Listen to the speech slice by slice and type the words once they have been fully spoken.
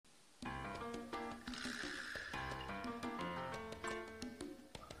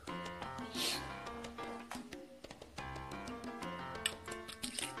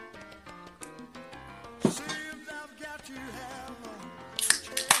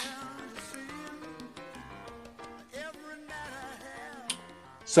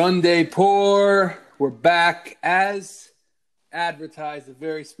Sunday Pour. We're back as advertised, a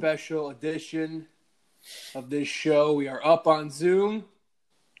very special edition of this show. We are up on Zoom.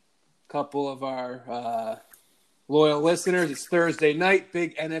 A couple of our loyal listeners. It's Thursday night,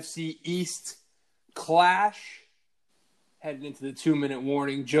 big NFC East clash. Heading into the 2-minute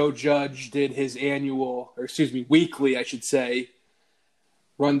warning. Joe Judge did his weekly, I should say,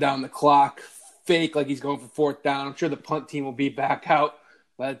 run down the clock, fake like he's going for fourth down. I'm sure the punt team will be back out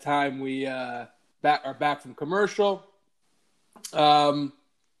by the time we are back from commercial. Let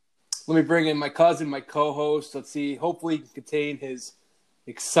me bring in my cousin, my co-host. Let's see. Hopefully he can contain his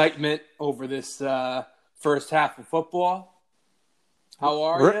excitement over this first half of football. How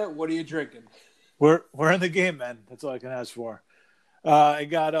are you? What are you drinking? We're in the game, man. That's all I can ask for. I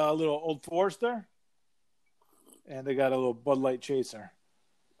got a little Old Forester, and I got a little Bud Light Chaser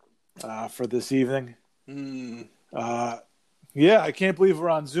for this evening. Yeah, I can't believe we're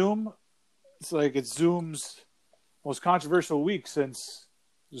on Zoom. It's like it's Zoom's most controversial week since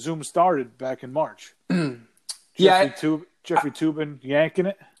Zoom started back in March. Jeffrey Toobin yanking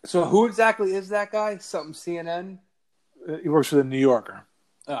it. So who exactly is that guy? Something CNN? He works for the New Yorker.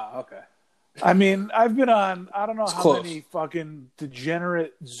 Oh, okay. I mean, I've been on, I don't know how many fucking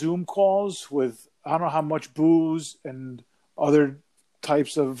degenerate Zoom calls with, I don't know how much booze and other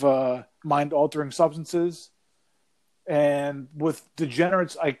types of mind-altering substances. And with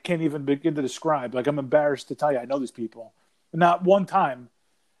degenerates, I can't even begin to describe. Like, I'm embarrassed to tell you, I know these people. Not one time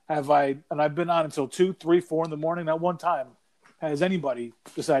have I, and I've been on until 2, 3, 4 in the morning, not one time has anybody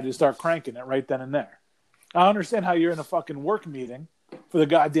decided to start cranking it right then and there. I understand how you're in a fucking work meeting for the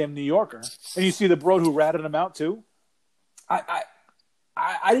goddamn New Yorker, and you see the bro who ratted him out too. I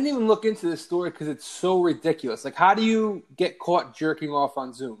didn't even look into this story because it's so ridiculous. Like, how do you get caught jerking off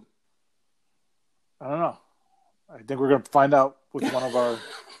on Zoom? I don't know. I think we're going to find out with one of our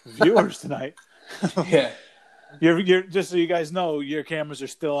viewers tonight. Yeah. You're just so you guys know, your cameras are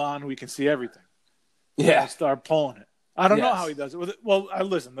still on. We can see everything. Yeah. Start pulling it. I don't know how he does it. Well,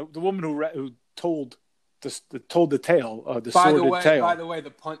 listen. The woman who told the tale, the sordid tale. By the way, the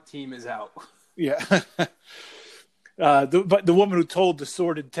punt team is out. Yeah. But the woman who told the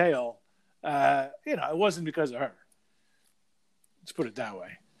sordid tale, it wasn't because of her. Let's put it that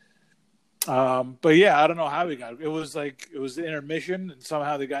way. But yeah, I don't know how he got it. It was the intermission, and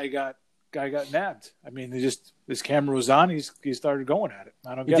somehow the guy got nabbed. I mean, his camera was on. He started going at it.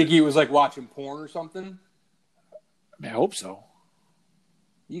 I don't. You think he was like watching porn or something? I hope so.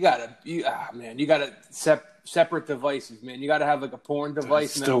 You gotta separate devices, man. You gotta have like a porn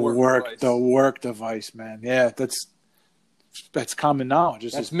device and then the work device, man. Yeah, that's common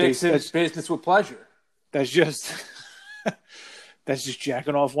knowledge. That's mixing business with pleasure. That's just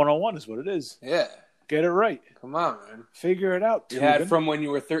jacking off 101 is what it is. Yeah. Get it right. Come on, man. Figure it out. You had from when you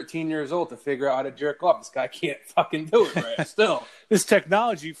were 13 years old to figure out how to jerk off. This guy can't fucking do it right still. This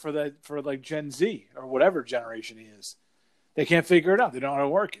technology for like Gen Z or whatever generation he is. They can't figure it out. They don't know how to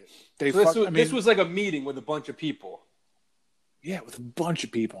work it. This was like a meeting with a bunch of people. Yeah, with a bunch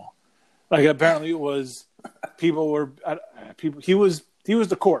of people. Like apparently it was people were people. He was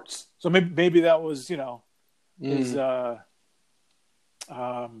the courts. So maybe that was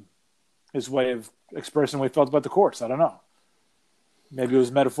his way of expressing what he felt about the courts. I don't know. Maybe it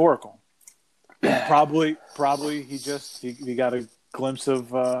was metaphorical. Probably he got a glimpse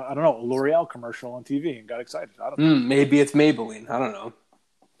of a L'Oreal commercial on TV and got excited. I don't know. Maybe it's Maybelline. I don't know.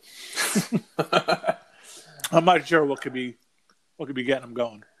 I'm not sure what could be getting him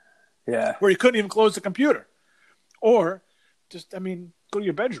going. Yeah. Where you couldn't even close the computer. Or just, go to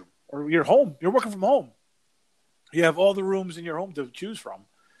your bedroom or your home. You're working from home. You have all the rooms in your home to choose from.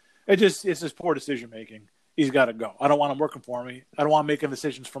 It's just poor decision making. He's got to go. I don't want him working for me. I don't want him making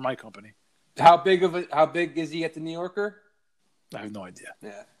decisions for my company. How big is he at the New Yorker? I have no idea.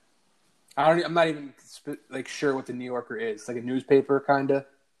 Yeah. I'm not even sure what the New Yorker is. It's like a newspaper kind of.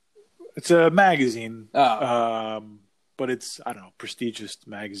 It's a magazine. Oh. But it's, I don't know, prestigious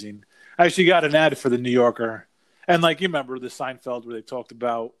magazine. I actually got an ad for the New Yorker. And you remember the Seinfeld where they talked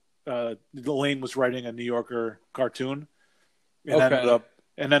about Elaine was writing a New Yorker cartoon and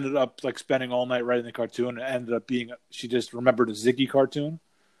ended up spending all night writing the cartoon and ended up being she just remembered a Ziggy cartoon.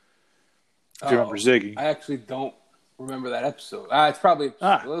 Do you remember Ziggy? I actually don't remember that episode. It's probably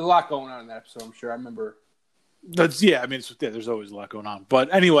there's a lot going on in that episode, I'm sure. I remember. There's always a lot going on.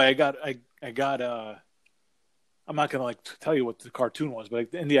 But anyway, I got I'm not going to tell you what the cartoon was,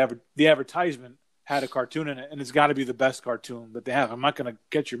 but in the advertisement had a cartoon in it, and it's got to be the best cartoon that they have. I'm not going to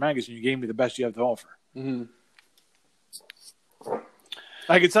get your magazine. You gave me the best you have to offer. Mm-hmm.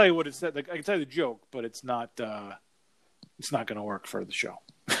 I can tell you what it said. I can tell you the joke, but it's not going to work for the show.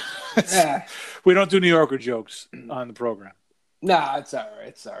 We don't do New Yorker jokes on the program. Nah, it's all right.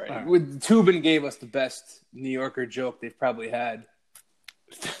 It's all right. Tubin gave us the best New Yorker joke they've probably had.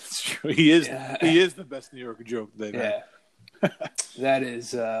 That's true. He is the best New Yorker joke they've had. That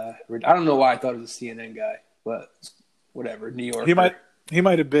is. I don't know why I thought it was a CNN guy, but whatever. New Yorker. He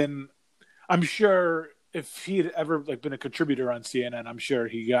might have been. I'm sure if he had ever been a contributor on CNN, I'm sure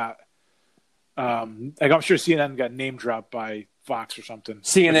he got. I'm sure CNN got name dropped by Fox or something.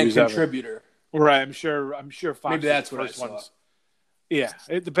 CNN contributor. Right. I'm sure Fox. Maybe that's what I saw. Yeah,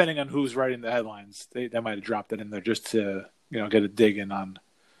 depending on who's writing the headlines, they might have dropped it in there just to get a dig in on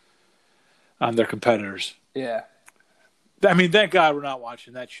their competitors. Yeah, I mean, thank God we're not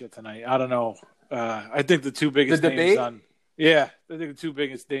watching that shit tonight. I don't know. I think the two biggest names on I think the two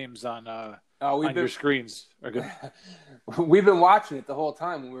biggest names on your screens are good. We've been watching it the whole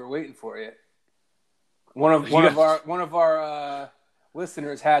time when we were waiting for it. One of our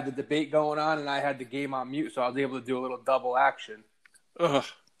listeners had the debate going on, and I had the game on mute, so I was able to do a little double action.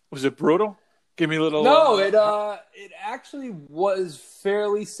 Was it brutal? Give me a little. No, it actually was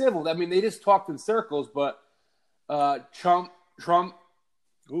fairly civil. I mean, they just talked in circles, but Trump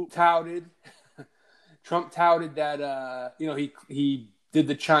touted that he did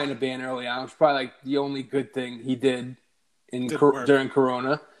the China ban early on. It was probably the only good thing he did during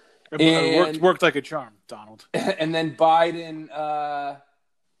Corona. It worked like a charm, Donald. And then Biden.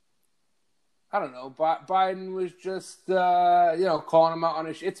 I don't know. Biden was just, calling him out on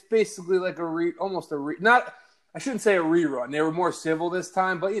his. It's basically like I shouldn't say a rerun. They were more civil this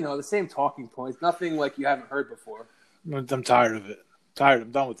time, but the same talking points. Nothing like you haven't heard before. I'm tired of it.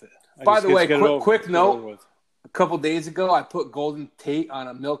 I'm done with it. By the way, quick note. A couple days ago, I put Golden Tate on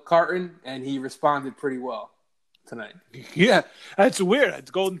a milk carton, and he responded pretty well tonight. Yeah, that's weird.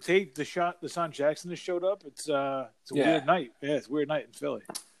 It's Golden Tate, Deshaun Jackson has showed up. It's a weird night. Yeah, it's a weird night in Philly.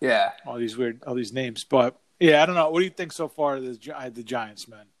 Yeah, all these names, but I don't know. What do you think so far of the Giants,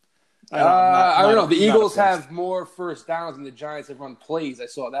 man? I don't know. The Eagles have more first downs than the Giants have run plays. I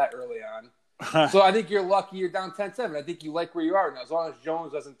saw that early on. So I think you're lucky you're down 10-7. I think you like where you are now. As long as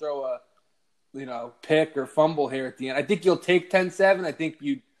Jones doesn't throw a, pick or fumble here at the end. I think you'll take 10-7. I think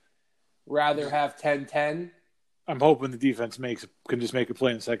you'd rather have 10-10. I'm hoping the defense can just make a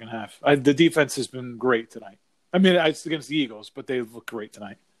play in the second half. The defense has been great tonight. I mean, it's against the Eagles, but they look great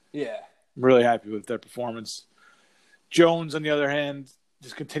tonight. Yeah. I'm really happy with their performance. Jones, on the other hand,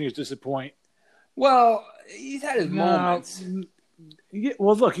 just continues to disappoint. Well, he's had his moments. Yeah,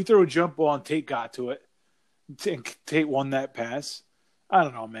 well, look, he threw a jump ball and Tate got to it. Tate won that pass. I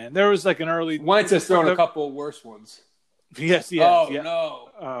don't know, man. There was an early... Wentz has thrown a couple of worse ones. Yes. Oh, yeah. no.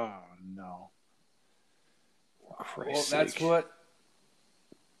 Oh, no. Well, that's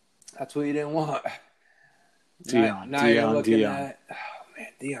what you didn't want. Now you're looking at,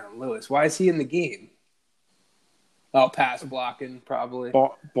 Dion Lewis. Why is he in the game? Oh, pass blocking, probably.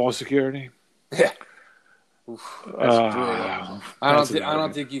 Ball security. Yeah. That's brutal. I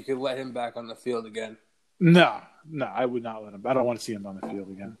don't think you could let him back on the field again. No, I would not let him. I don't want to see him on the field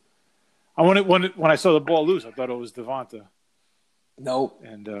again. When I saw the ball loose, I thought it was Devonta. Nope.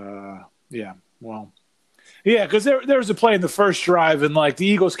 And because there was a play in the first drive, and the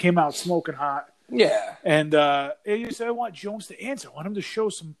Eagles came out smoking hot. Yeah. And you said, I want Jones to answer. I want him to show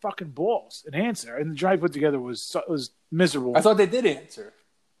some fucking balls and answer. And the drive put together was miserable. I thought they did answer.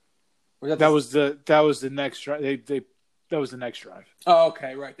 That was the next drive. That was the next drive. Oh,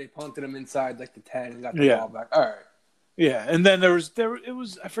 okay, right. They punted him inside the 10 and got the ball back. All right. Yeah, and then it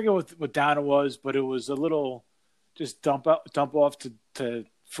was I forget what down it was, but it was a little just dump off to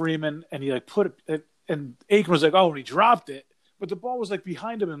Freeman, and he put it, and Aikman was like, oh, and he dropped it. But the ball was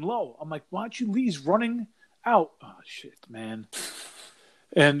behind him and low. I'm like, why don't you leave? He's running out. Oh shit, man.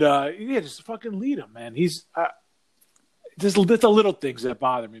 And just fucking lead him, man. He's just the little things that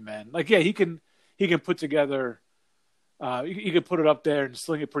bother me, man. He can put together. You can put it up there and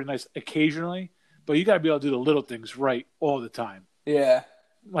sling it pretty nice occasionally, but you got to be able to do the little things right all the time. Yeah.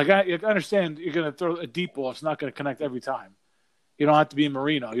 I understand you're going to throw a deep ball. It's not going to connect every time. You don't have to be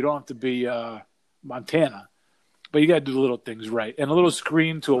Marino. You don't have to be Montana. But you got to do the little things right. And a little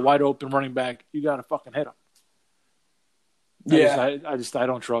screen to a wide open running back, you got to fucking hit him. I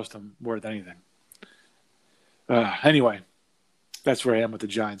don't trust him worth anything. Anyway, that's where I am with the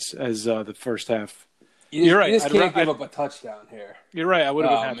Giants as the first half. You're right. You just can't give up a touchdown here. You're right. I would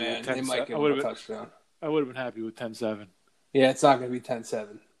have been happy with 10-7. They might give up a touchdown. I would have been happy with 10-7. Yeah, it's not going to be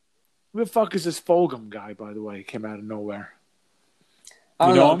 10-7. Who the fuck is this Fulgham guy, by the way? He came out of nowhere. I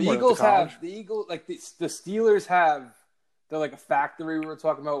don't know. The Eagles the Steelers have, they're like a factory we were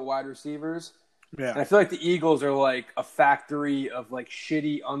talking about with wide receivers. Yeah. And I feel like the Eagles are like a factory of like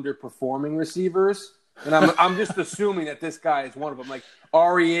shitty, underperforming receivers. And I'm just assuming that this guy is one of them. Like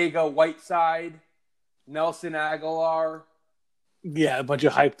Arriaga Whiteside, Nelson Aguilar. Yeah, a bunch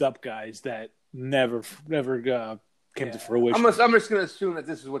of hyped up guys that never came to fruition. I'm just going to assume that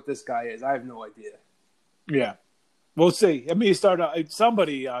this is what this guy is. I have no idea. Yeah. We'll see. I mean,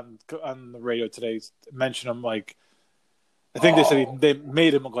 somebody on the radio today mentioned him like, I think they said they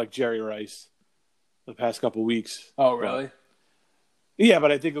made him look like Jerry Rice the past couple of weeks. Oh, really?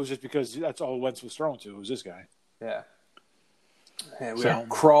 But I think it was just because that's all Wentz was thrown to. It was this guy. Yeah. And we're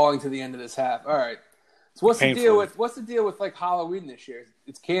crawling to the end of this half. All right. So what's the deal with like Halloween this year?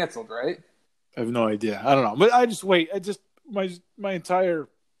 It's canceled, right? I have no idea. I don't know. But I just wait. My entire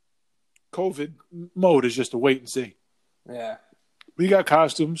COVID mode is just to wait and see. Yeah. We got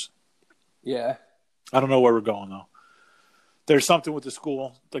costumes. Yeah. I don't know where we're going though. There's something with the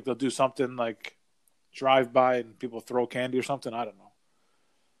school, like they'll do something like drive by and people throw candy or something. I don't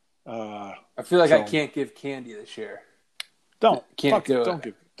know. I feel like I can't give candy this year. Don't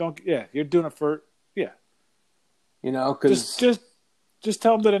Don't. Yeah, you're doing it for You know, because just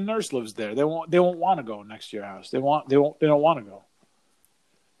tell them that a nurse lives there. They won't want to go next to your house. They don't want to go.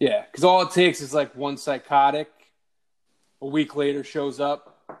 Yeah, because all it takes is like one psychotic. A week later, shows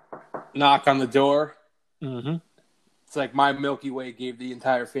up, knock on the door. Mm-hmm. It's like my Milky Way gave the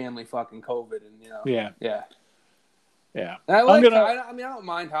entire family fucking COVID, and Yeah. And I don't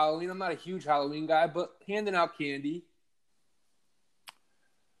mind Halloween. I'm not a huge Halloween guy, but handing out candy,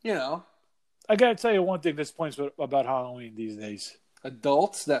 I gotta tell you one thing. This points about Halloween these days.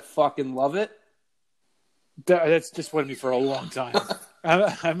 Adults that fucking love it. That's disappointed me for a long time.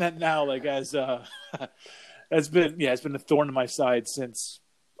 I meant now, like as it's been a thorn in my side since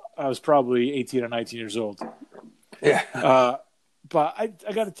I was probably 18 or 19 years old. Yeah. But I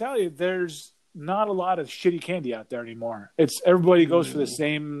got to tell you, there's not a lot of shitty candy out there anymore. It's everybody goes for the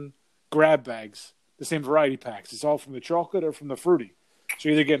same grab bags, the same variety packs. It's all from the chocolate or from the fruity. So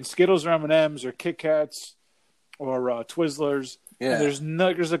you're either getting Skittles or M&Ms or Kit Kats or Twizzlers. Yeah. And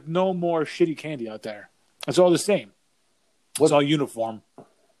there's like no more shitty candy out there. It's all the same. It's all uniform.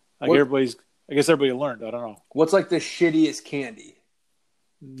 I guess everybody learned. I don't know. What's like the shittiest candy?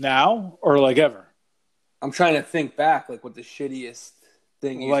 Now or like ever? I'm trying to think back, like what the shittiest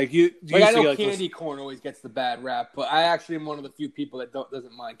thing is. Like I know candy corn always gets the bad rap, but I actually am one of the few people that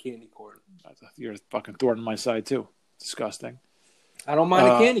doesn't mind candy corn. You're a fucking thorn on my side too. Disgusting. I don't mind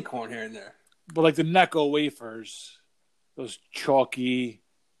a candy corn here and there. But like the Necco wafers, those chalky,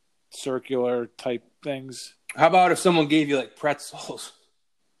 circular type things. How about if someone gave you like pretzels?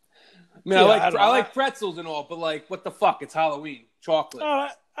 I mean, I like pretzels and all, but like, what the fuck? It's Halloween. Chocolate.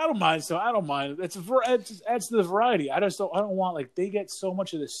 I don't mind. So I don't mind. It just adds to the variety. I don't want like they get so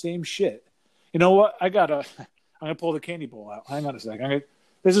much of the same shit. You know what? I'm gonna pull the candy bowl out. Hang on a second.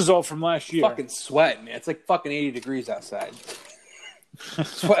 This is all from last year. Fucking sweating, man. It's like fucking 80 degrees outside.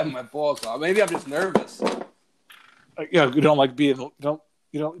 Sweating my balls off. Maybe I'm just nervous. You don't like being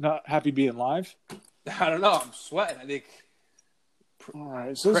not happy being live. I don't know. I'm sweating. I think. All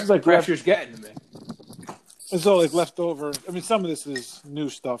right. So this is like pressure's getting to me. It's all like leftover. I mean, some of this is new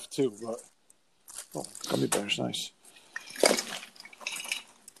stuff too, but gummy bears, nice.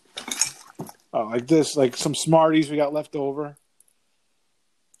 Oh, like this, like some Smarties we got left over.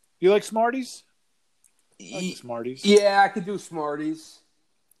 You like Smarties? I like Smarties. Yeah, I could do Smarties.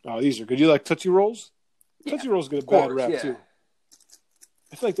 Oh, these are good. You like Tootsie Rolls? Yeah, Tootsie Rolls get a bad rap too.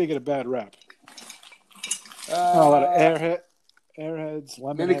 I feel like they get a bad rap. A lot of Airheads,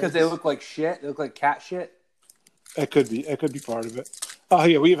 Lemonheads. Maybe because they look like shit. They look like cat shit. It could be part of it. Oh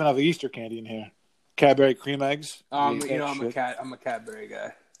yeah, we even have the Easter candy in here. Cadbury cream eggs. I'm a Cadbury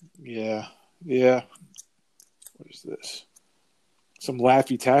guy. Yeah. What is this? Some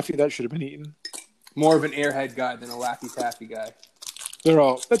Laffy Taffy that should have been eaten. More of an Airhead guy than a Laffy Taffy guy.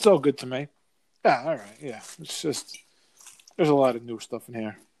 That's all good to me. Yeah, all right. Yeah, it's just there's a lot of new stuff in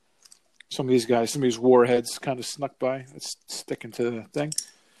here. Some of these warheads kind of snuck by. It's sticking to the thing.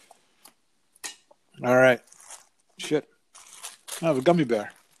 All right. Shit. I have a gummy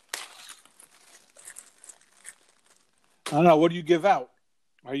bear. I don't know. What do you give out?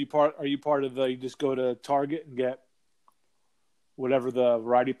 Are you part of the? You just go to Target and get whatever the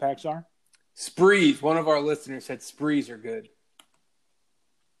variety packs are. Sprees. One of our listeners said Sprees are good.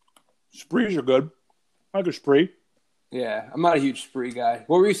 Sprees are good. I like a Spree. Yeah, I'm not a huge Spree guy.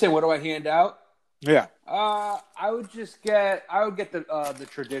 What were you saying? What do I hand out? Yeah. I would get the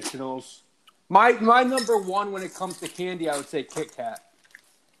traditionals. My number one when it comes to candy, I would say Kit Kat.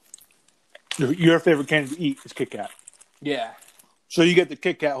 Your favorite candy to eat is Kit Kat. Yeah. So you get the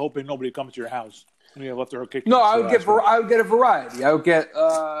Kit Kat, hoping nobody comes to your house. And you left their Kit Kat. No, I would get a variety. I would get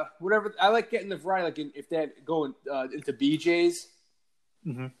whatever. I like getting the variety. Like if they go into BJ's,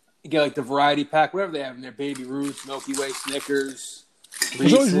 you get like the variety pack, whatever they have in there: Baby Ruths, Milky Way, Snickers. Reese's.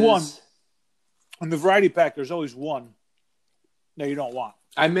 There's always one. In the variety pack, there's always one that you don't want.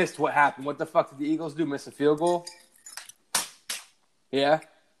 I missed what happened. What the fuck did the Eagles do? Miss a field goal? Yeah.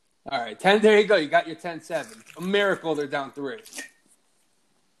 All right, 10. There you go. You got your 10-7. A miracle. They're down 3.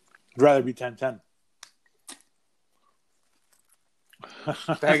 I'd rather be 10-10.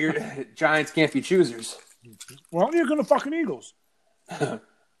 Giants can't be choosers. Well, you're going to fucking Eagles.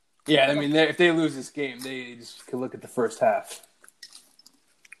 Yeah, I mean, if they lose this game, they just can look at the first half.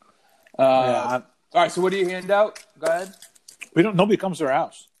 All right, so what do you hand out? Go ahead. Nobody comes to our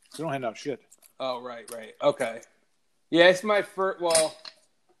house. We don't hand out shit. Oh, right. Okay. Yeah, it's my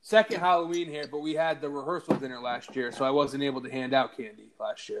second Halloween here, but we had the rehearsal dinner last year, so I wasn't able to hand out candy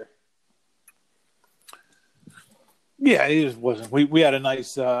last year. Yeah, it just wasn't. We had a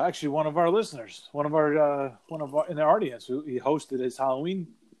nice, actually, one of our listeners, one of our in the audience, he hosted his Halloween,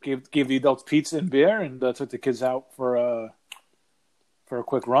 gave the adults pizza and beer, and took the kids out for a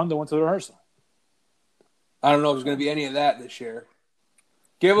quick run. They went to the rehearsal. I don't know if there's going to be any of that this year.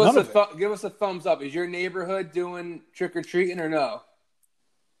 Give us a thumbs up. Is your neighborhood doing trick or treating or no,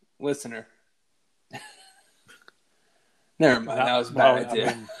 listener? Never mind. That was a bad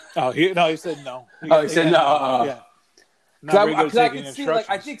idea. He said no. He said no. Yeah. Because I can see,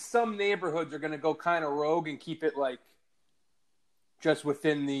 I think some neighborhoods are going to go kind of rogue and keep it just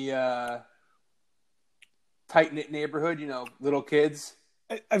within the tight knit neighborhood. Little kids.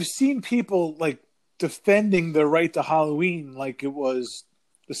 I've seen people defending the right to Halloween like it was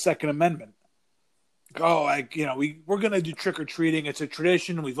the Second Amendment. We're going to do trick or treating. It's a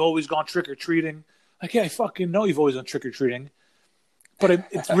tradition. We've always gone trick or treating. Yeah, I fucking know you've always done trick or treating, but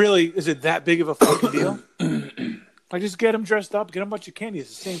it's really, is it that big of a fucking deal? Just get them dressed up, get them a bunch of candy.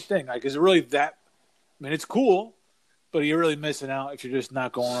 It's the same thing. Is it really that? I mean, it's cool, but you're really missing out if you're just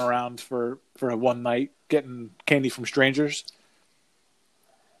not going around for a one night getting candy from strangers.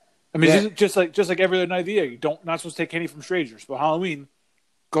 I mean, yeah. just like every other night of the year, not supposed to take candy from strangers. But Halloween,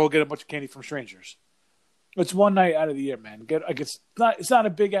 go get a bunch of candy from strangers. It's one night out of the year, man. It's not a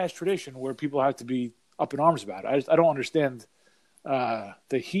big ass tradition where people have to be up in arms about it. I don't understand the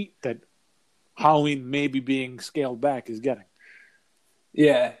heat that Halloween maybe being scaled back is getting.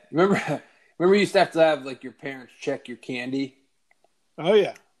 Yeah, remember you used to have your parents check your candy. Oh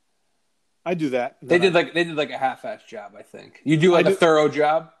yeah, I do that. They did a half-ass job. I think you do a thorough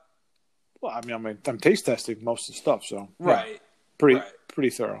job. Well, I mean, I'm taste testing most of the stuff, so right, yeah, pretty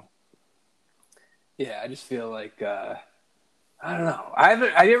thorough. Yeah, I just feel I don't know.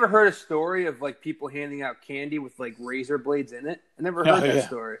 Have you ever heard a story of people handing out candy with razor blades in it? I never heard that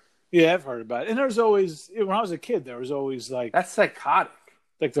story. Yeah, I've heard about it. And there's always, when I was a kid, there was always that's psychotic.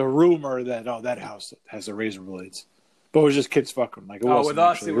 The rumor that that house has the razor blades, but it was just kids fucking. It wasn't with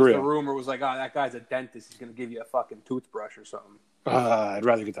us, it was real. The rumor was that guy's a dentist. He's going to give you a fucking toothbrush or something. I'd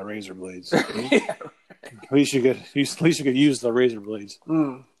rather get the razor blades. Yeah, at least you could use the razor blades.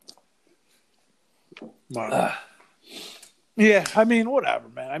 Yeah, I mean, whatever,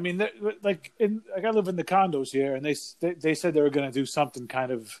 man. I mean, I live in the condos here, and they said they were going to do something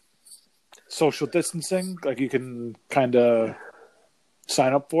kind of social distancing. You can kind of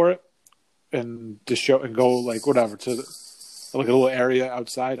sign up for it and just show and go whatever to a little area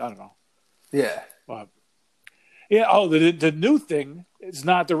outside. I don't know. Yeah. Yeah. Oh, the new thing. It's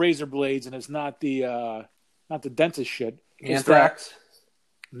not the razor blades, and it's not the dentist shit. Anthrax.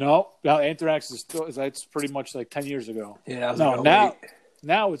 No, anthrax is still. It's pretty much 10 years ago. Yeah.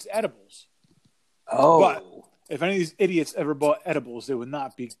 Now it's edibles. Oh. But if any of these idiots ever bought edibles, they would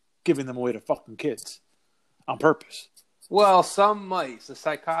not be giving them away to fucking kids on purpose. Well, some might. The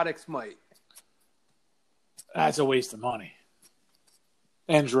psychotics might. That's a waste of money.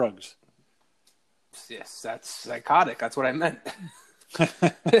 And drugs. Yes, that's psychotic. That's what I meant.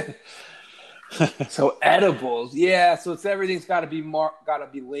 So edibles. Yeah, so everything's got to be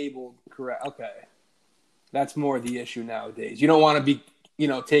labeled correct. Okay. That's more the issue nowadays. You don't want to be,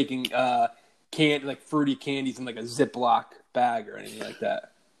 taking fruity candies in a Ziploc bag or anything like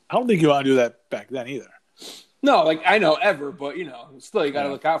that. I don't think you want to do that back then either. No, I know ever, but still you got to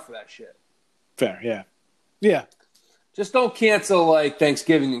look out for that shit. Fair, yeah. Yeah. Just don't cancel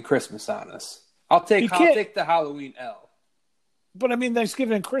Thanksgiving and Christmas on us. I'll take the Halloween L. But I mean,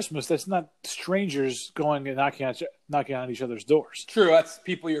 Thanksgiving and Christmas, that's not strangers going and knocking on each other's doors. True, that's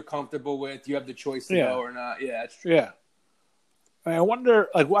people you're comfortable with. You have the choice to go or not. Yeah, that's true. Yeah. I wonder,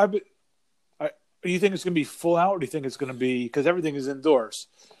 do you think it's going to be full out, or do you think it's going to be, because everything is indoors?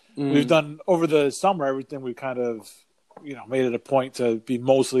 We've done over the summer everything. We kind of, made it a point to be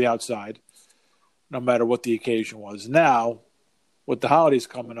mostly outside, no matter what the occasion was. Now, with the holidays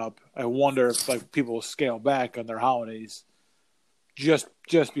coming up, I wonder if people will scale back on their holidays, just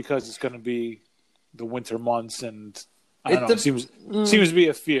because it's going to be the winter months, and I don't know. It seems to be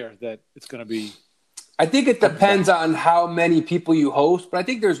a fear that it's going to be. I think it depends on how many people you host, but I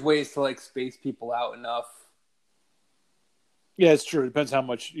think there's ways to space people out enough. Yeah, it's true. It depends how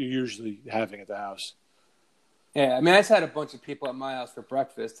much you're usually having at the house. Yeah, I mean, I just had a bunch of people at my house for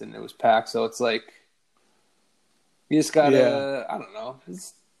breakfast, and it was packed. So it's like, you just gotta, I don't know.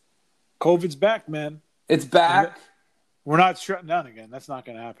 COVID's back, man. It's back. We're not shutting down again. That's not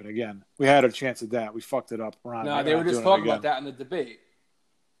going to happen again. We had a chance at that. We fucked it up. They were just talking about that in the debate.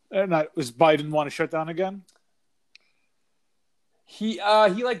 Was Biden want to shut down again? He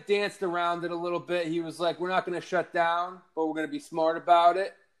danced around it a little bit. He was like, "We're not going to shut down, but we're going to be smart about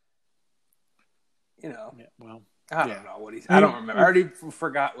it." Yeah, well, I don't know what I don't remember. I already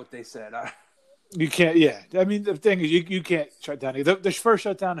forgot what they said. You can't. Yeah, I mean, the thing is, you can't shut down. The first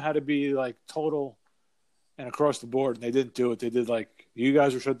shutdown had to be total and across the board, and they didn't do it. They did you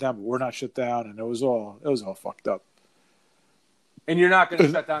guys are shut down, but we're not shut down, and it was all fucked up. And you're not going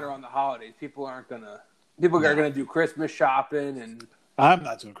to shut down around the holidays. People are going to do Christmas shopping, and I'm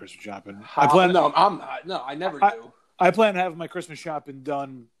not doing Christmas shopping. No, I'm not. No, I never do. I plan to have my Christmas shopping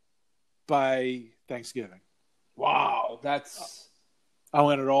done by Thanksgiving. Wow, I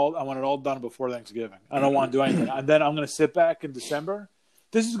want it all done before Thanksgiving. I don't want to do anything. And then I'm going to sit back in December.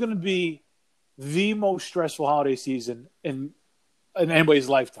 This is going to be the most stressful holiday season in anybody's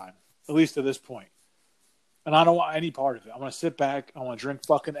lifetime, at least to this point. And I don't want any part of it. I want to sit back. I want to drink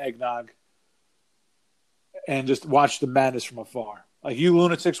fucking eggnog and just watch the madness from afar. You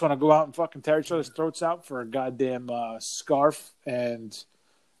lunatics want to go out and fucking tear each other's throats out for a goddamn scarf and,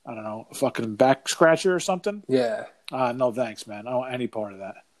 I don't know, a fucking back scratcher or something? Yeah. No thanks, man. I don't want any part of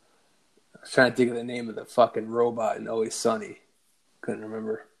that. I was trying to think of the name of the fucking robot in Always Sunny. Couldn't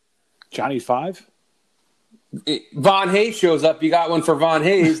remember. Johnny Five? Von Hayes shows up. You got one for Von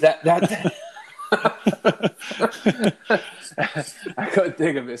Hayes. That I couldn't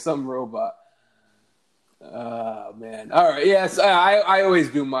think of it. Some robot. Oh, man. All right. Yes, I always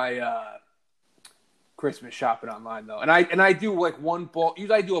do my Christmas shopping online, though. And I do one bulk.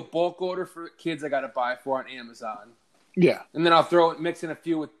 Usually I do a bulk order for kids I got to buy for on Amazon. Yeah. And then I'll mix in a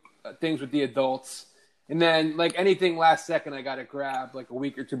few with things with the adults. And then, anything last second I got to grab, a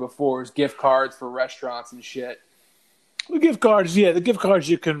week or two before, is gift cards for restaurants and shit. The gift cards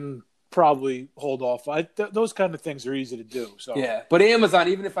you can probably hold off. Those kind of things are easy to do. So yeah, but Amazon,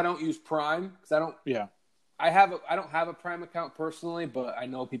 even if I don't use Prime, because I don't. Yeah. I don't have a Prime account personally, but I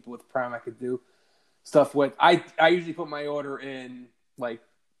know people with Prime I could do stuff with. I usually put my order in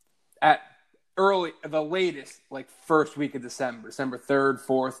at the latest first week of December 3rd,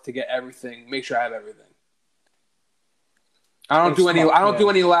 4th, to get everything. Make sure I have everything. I don't do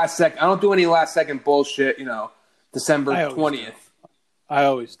any last second bullshit. December 20th. I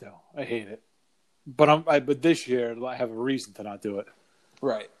always do. I hate it. But this year I have a reason to not do it.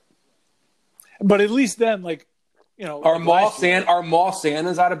 Right. But at least then, are mall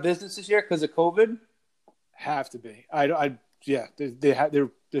Santas out of business this year because of COVID? Have to be.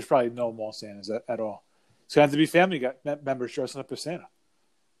 There's probably no mall Santas at all. It's going to have to be family members dressing up as Santa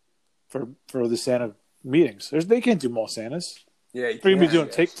for the Santa meetings. They can't do mall Santas. Yeah, you're going to be doing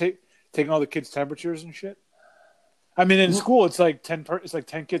taking all the kids' temperatures and shit. I mean, in school, it's 10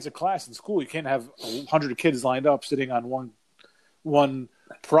 kids a class in school. You can't have 100 kids lined up sitting on one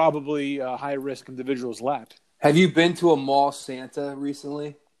probably high-risk individual's lap. Have you been to a mall Santa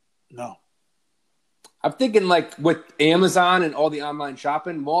recently? No. I'm thinking with Amazon and all the online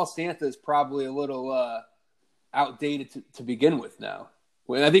shopping, mall Santa is probably a little outdated to begin with now.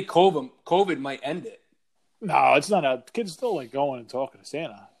 Well, I think COVID might end it. No, it's not. Kids still going and talking to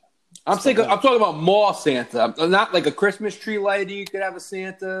Santa. I'm talking about mall Santa, not like a Christmas tree lighting. You could have a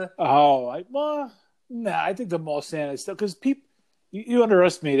Santa. Oh, I think the mall Santa is still, because people, you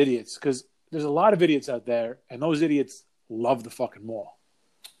underestimate idiots, because there's a lot of idiots out there, and those idiots love the fucking mall.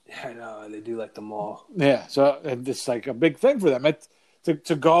 Yeah, I know they do like the mall. Yeah, so and it's a big thing for them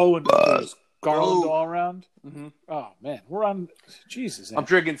to go and there's garland all around. Mm-hmm. Oh man, we're on Jesus. Man. I'm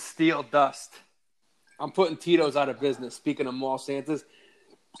drinking Steel Dust. I'm putting Tito's out of business. Speaking of mall Santas.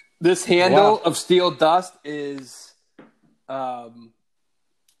 This handle of Steel Dust is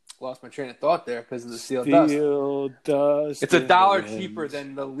lost my train of thought there because of the steel dust. It's $1 cheaper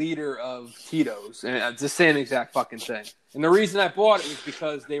than the liter of Tito's, and it's the same exact fucking thing. And the reason I bought it was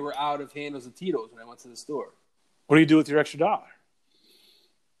because they were out of handles of Tito's when I went to the store. What do you do with your extra $1?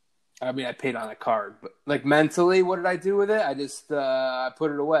 I mean, I paid on a card, but like mentally, what did I do with it? I just I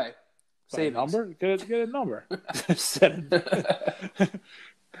put it away. Save number. Get a number.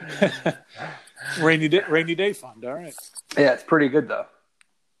 rainy day fund. All right. Yeah, it's pretty good though.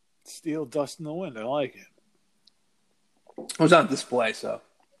 Steel dust in the wind. I like it. It was on display, so.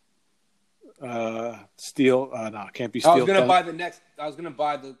 Steel. No, it can't be steel. I was gonna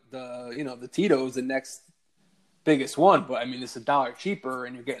buy the Tito's, the next biggest one, but I mean it's $1 cheaper,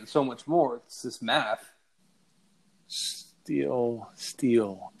 and you're getting so much more. It's just math. Steel,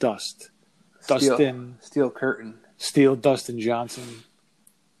 dust, steel curtain, steel, Dustin Johnson,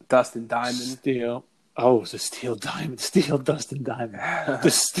 Dustin Diamond, steel. Oh, it's a steel diamond, steel, Dustin Diamond,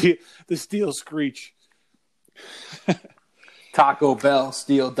 the steel screech. Taco Bell,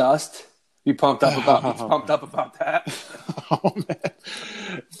 steel dust. You pumped up about that? Oh man,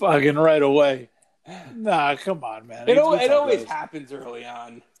 fucking right away. Nah, come on, man. It always happens early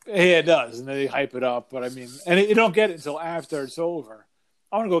on. Yeah, it does, and they hype it up. But I mean, and you don't get it until after it's over.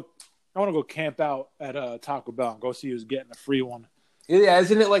 I want to go camp out at Taco Bell and go see who's getting a free one. Yeah,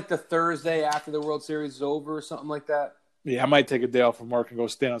 isn't it like the Thursday after the World Series is over or something like that? Yeah, I might take a day off from work and go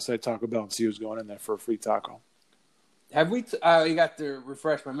stand outside Taco Bell and see who's going in there for a free taco. Have we? You got to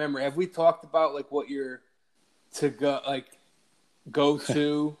refresh my memory. Have we talked about like what your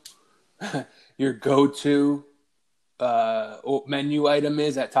go-to your go-to menu item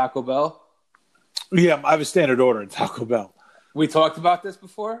is at Taco Bell? Yeah, I have a standard order at Taco Bell. We talked about this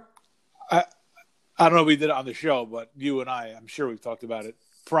before? I don't know if we did it on the show, but you and I'm sure we've talked about it.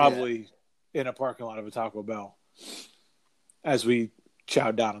 Probably in a parking lot of a Taco Bell as we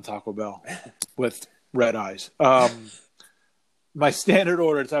chowed down on Taco Bell with red eyes. My standard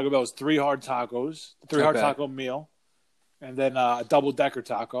order at Taco Bell is 3 hard tacos, hard taco meal, and then a double-decker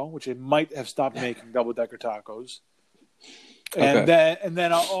taco, which I might have stopped making double-decker tacos. And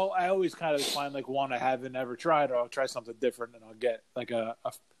then I always kind of find like one I haven't ever tried, or I'll try something different, and I'll get like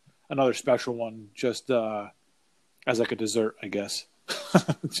another special one just as like a dessert, I guess.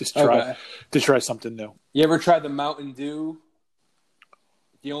 Just try something new. You ever tried the Mountain Dew?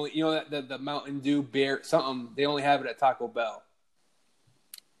 The Mountain Dew beer something they only have it at Taco Bell.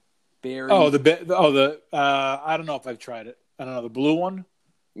 Berry. I don't know if I've tried it. I don't know the blue one.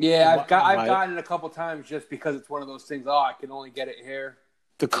 Yeah, I've gotten it a couple times just because it's one of those things. Oh, I can only get it here.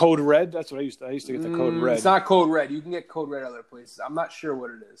 The Code Red. That's what I used to get. The Code Red. It's not Code Red. You can get Code Red other places. I'm not sure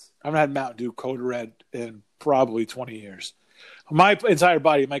what it is. I haven't had Mountain Dew Code Red in probably 20 years. My entire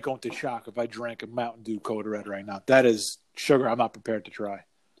body might go into shock if I drank a Mountain Dew Code Red right now. That is sugar I'm not prepared to try.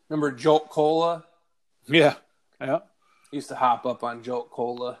 Remember Jolt Cola? Yeah. Used to hop up on Jolt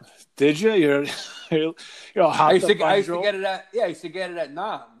Cola. Did you? You're I used to get it at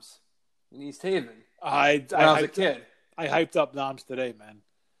Noms in East Haven. When I was a kid. I hyped up Noms today, man.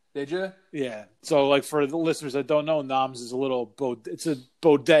 Did you? Yeah. So, like for the listeners that don't know, Noms is it's a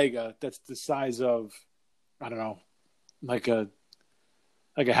bodega that's the size of, I don't know, like a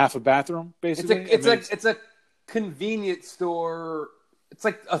half a bathroom, basically. It's a convenience store. It's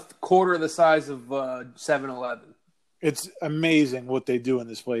like a quarter of the size of 7-Eleven. It's amazing what they do in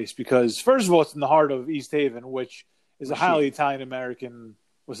this place because, first of all, it's in the heart of East Haven, which is a highly Italian-American...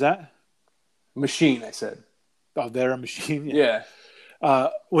 Was that? Machine, I said. Oh, they're a machine? Yeah.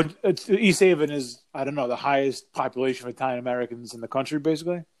 East Haven is, I don't know, the highest population of Italian-Americans in the country,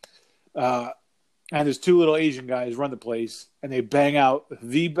 basically. And there's 2 little Asian guys run the place, and they bang out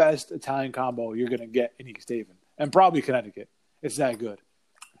the best Italian combo you're going to get in East Haven. And probably Connecticut. It's that good.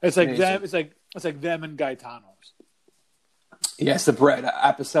 It's like them. It's like them and Gaetano's. Yes, the bread,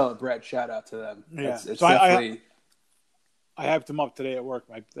 Apicella bread. Shout out to them. Yeah, it's definitely. I hyped them up today at work.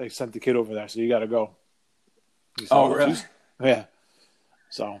 I sent the kid over there, so you got to go. Oh, really? Yeah.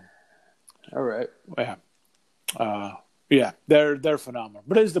 So. All right. Yeah. Yeah, they're phenomenal.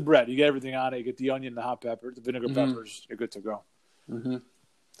 But it's the bread. You get everything on it. You get the onion, the hot pepper, the vinegar peppers. You're good to go. Mm-hmm.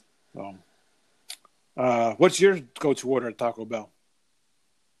 So, what's your go-to order at Taco Bell?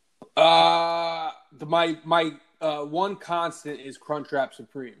 My one constant is Crunchwrap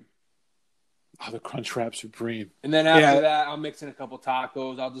Supreme. Oh, the Crunchwrap Supreme. And then after that, I'll mix in a couple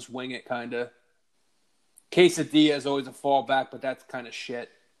tacos. I'll just wing it, kind of. Quesadilla is always a fallback, but that's kind of shit.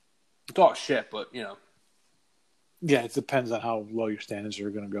 It's all shit, but, you know. Yeah, it depends on how low your standards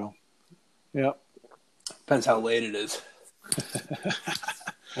are going to go. Yeah. Depends how late it is.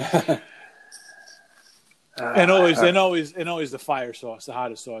 And always the fire sauce, the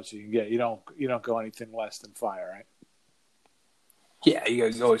hottest sauce you can get. You don't go anything less than fire, right? Yeah,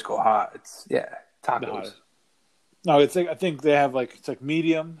 you always go hot. It's tacos. No, I think they have it's like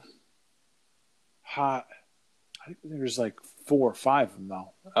medium, hot. I think there's like 4 or 5 of them though.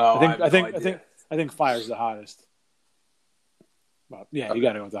 Oh, I think fire's the hottest. Well, yeah, you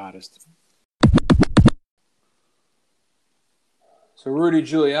got to go with the hottest. So Rudy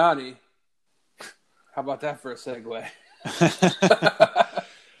Giuliani, how about that for a segue?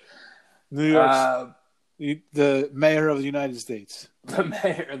 New York, the mayor of the United States. The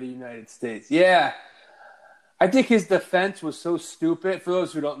mayor of the United States. Yeah. I think his defense was so stupid. For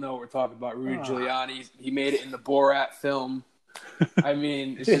those who don't know what we're talking about, Rudy Giuliani, he made it in the Borat film. I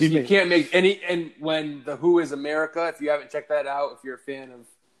mean, it's just, you can't make any. And when the Who is America, if you haven't checked that out, if you're a fan of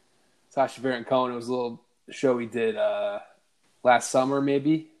Sacha Baron Cohen, it was a little show he did last summer,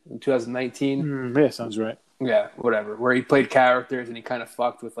 maybe in 2019. Yeah, sounds right. Yeah, whatever. Where he played characters and he kind of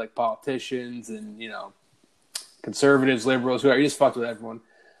fucked with like politicians and conservatives, liberals, whoever. He just fucked with everyone.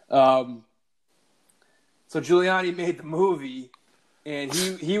 So Giuliani made the movie, and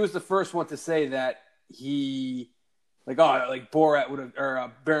he was the first one to say that Borat would have,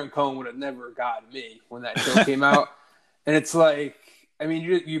 or Baron Cohen would have never gotten me when that show came out. And it's like, I mean,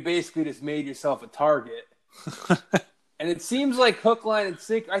 you basically just made yourself a target. And it seems like hook, line, and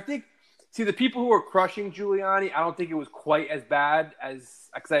sinker. I think, the people who were crushing Giuliani, I don't think it was quite as bad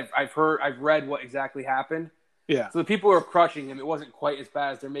because I've read what exactly happened. Yeah. So the people who are crushing him, it wasn't quite as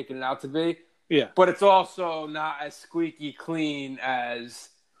bad as they're making it out to be. Yeah. But it's also not as squeaky clean as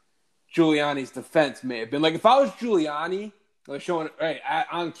Giuliani's defense may have been. Like, if I was Giuliani, they're showing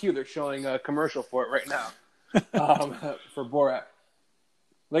on cue, they're showing a commercial for it right now for Borat.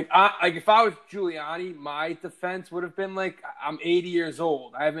 Like if I was Giuliani, my defense would have been like, I'm 80 years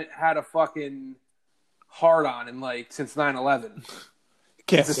old. I haven't had a fucking hard-on in since 9/11.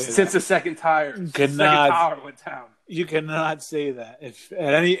 Since the second tower went down. You cannot say that. If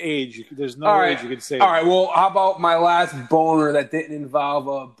at any age, there's no age you can say that. All right, well, how about my last boner that didn't involve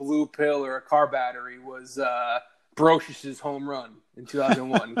a blue pill or a car battery was Brocious' home run in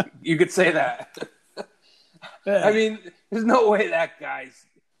 2001. You could say that. I mean, there's no way that guy's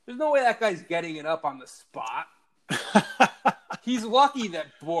getting it up on the spot. He's lucky that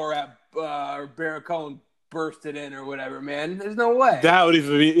Borat or Baron Cohen bursted in or whatever, man. There's no way. That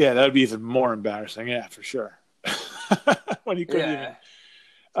would be even more embarrassing. Yeah, for sure. When he couldn't even.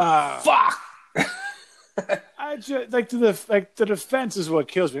 Fuck. I just the defense is what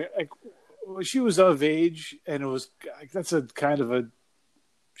kills me. Like, she was of age, and it was that's a kind of a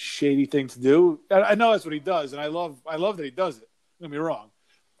shady thing to do. I know that's what he does, and I love that he does it. Don't get me wrong,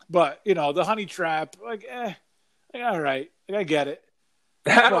 but the honey trap, all right, I get it.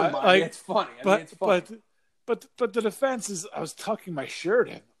 I don't mind. It's funny. It's funny. But the defense is, I was tucking my shirt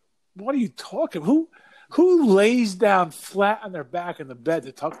in. What are you talking? Who lays down flat on their back in the bed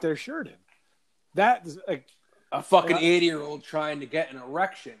to tuck their shirt in? That is like a fucking 80-year-old trying to get an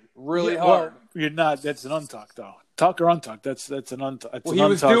erection really hard. Well, you're not. That's an untuck, though. Tuck or untuck. That's an untuck. Well, he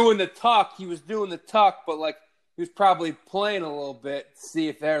was doing the tuck. He was doing the tuck, but he was probably playing a little bit to see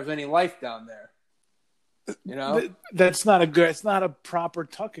if there was any life down there. That's not it's not a proper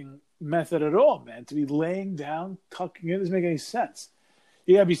tucking method at all, man. To be laying down, tucking it doesn't make any sense.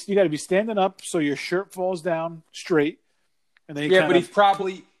 You gotta be standing up so your shirt falls down straight, and then but he's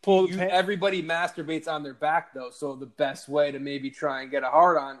probably everybody masturbates on their back though. So the best way to maybe try and get a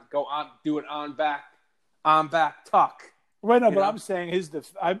hard on, do it on back tuck. Right, no, but I'm saying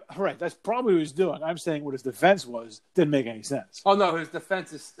right. That's probably what he's doing. I'm saying what his defense was didn't make any sense. Oh no, his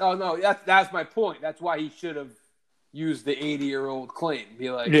defense is. Oh no, that's my point. That's why he should have used the 80-year-old claim. Be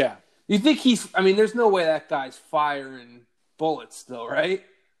like, yeah. You think he's? I mean, there's no way that guy's firing bullets still, right?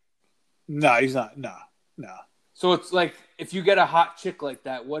 No, he's not. No. So it's like, if you get a hot chick like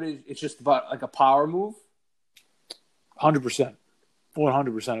that, it's just about like a power move? 100%.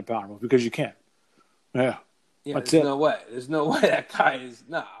 100% a power move, because you can. Yeah. Yeah, there's no way. There's no way that guy is,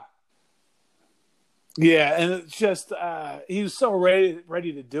 nah. Yeah, and it's just, he was so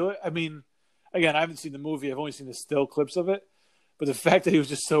ready to do it. I mean, again, I haven't seen the movie. I've only seen the still clips of it. But the fact that he was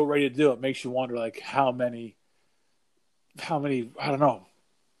just so ready to do it makes you wonder, how many, I don't know.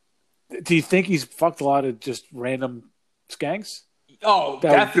 Do you think he's fucked a lot of just random skanks? Oh,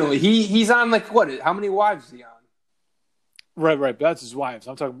 definitely. He's on, how many wives is he on? Right. But that's his wives.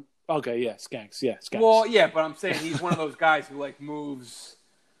 I'm talking, okay, yeah, skanks. Yeah, skanks. Well, yeah, but I'm saying he's one of those guys who, moves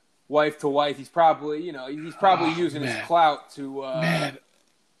wife to wife. He's probably, using his clout to,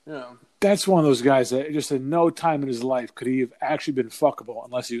 That's one of those guys that just at no time in his life could he have actually been fuckable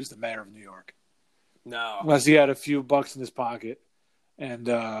unless he was the mayor of New York. No. Unless he had a few bucks in his pocket. And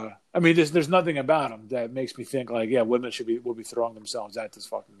I mean, there's nothing about him that makes me think like, yeah, women will be throwing themselves at this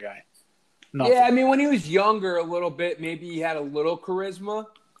fucking guy. Nothing. Yeah, I mean, when he was younger, a little bit, maybe he had a little charisma,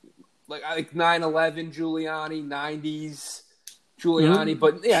 like 9/11 Giuliani, 90s Giuliani,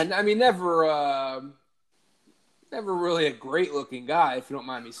 but yeah, I mean, never really a great looking guy, if you don't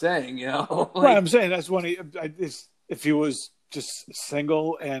mind me saying, you know. Right, I'm saying that's when if he was just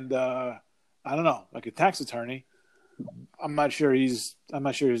single and I don't know, like a tax attorney. I'm not sure he's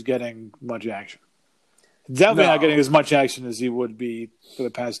getting much action. Definitely not getting as much action as he would be for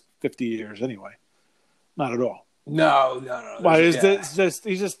the past 50 years anyway. Not at all. No. But he's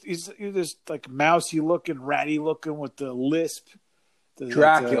just like mousy looking, ratty looking with the lisp.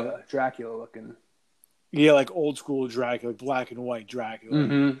 Dracula looking. Yeah, like old school Dracula, like black and white Dracula.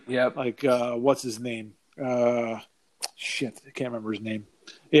 Mm-hmm. Yep. Like what's his name? Shit, I can't remember his name.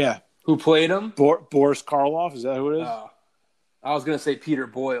 Yeah. Who played him? Boris Karloff. Is that who it is? I was gonna say Peter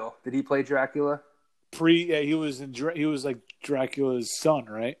Boyle. Did he play Dracula? He was like Dracula's son,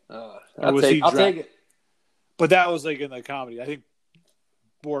 right? I'll take it. But that was like in the comedy. I think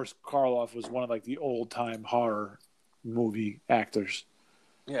Boris Karloff was one of like the old time horror movie actors.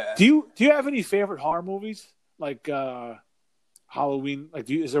 Yeah. Do you have any favorite horror movies like Halloween? Like,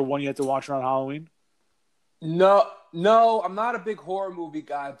 is there one you have to watch around Halloween? No, I'm not a big horror movie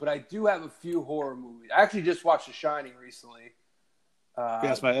guy, but I do have a few horror movies. I actually just watched The Shining recently.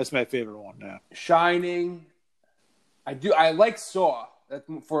 Yeah, that's my favorite one. Yeah, Shining. I like Saw. That's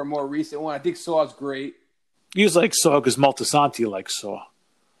for a more recent one. I think Saw's great. You just like Saw because Moltisanti likes Saw.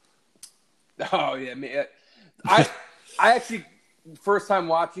 Oh yeah, man. I actually first time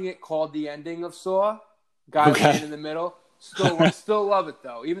watching it called the ending of Saw. Guy in the middle. Still love it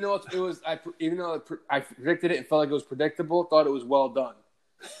though. Even though I predicted it and felt like it was predictable, thought it was well done.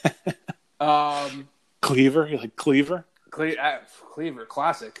 Cleaver, you like Cleaver? Cleaver,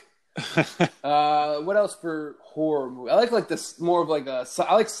 classic. What else for horror movie? I like this more of like I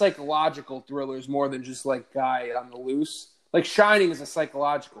like psychological thrillers more than just like guy on the loose. Like Shining is a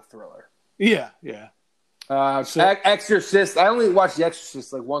psychological thriller. Yeah. Exorcist. I only watched The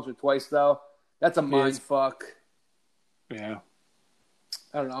Exorcist like once or twice though. That's a mind fuck. Yeah.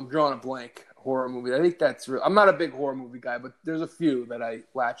 I don't know. I'm drawing a blank. Horror movie. I think that's real. I'm not a big horror movie guy, but there's a few that I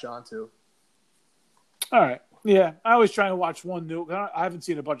latch onto. All right. Yeah, I always try to watch one new. I haven't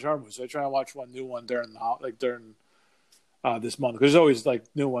seen a bunch of horror movies, so I try to watch one new one during this month. There's always like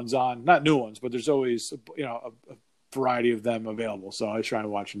new ones on, not new ones, but there's always a variety of them available. So I try to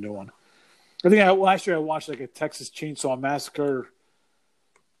watch a new one. I think last year I watched like a Texas Chainsaw Massacre,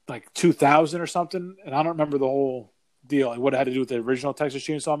 like 2000 or something, and I don't remember the whole deal, like what it had to do with the original Texas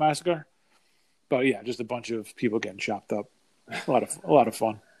Chainsaw Massacre. But yeah, just a bunch of people getting chopped up. A lot of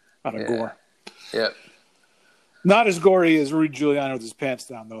fun, a lot of gore. Yeah. Not as gory as Rudy Giuliani with his pants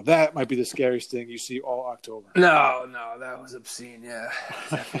down, though. That might be the scariest thing you see all October. No, that was obscene. Yeah,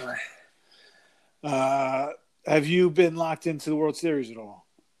 definitely. Have you been locked into the World Series at all?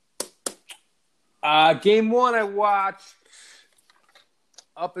 Game one I watched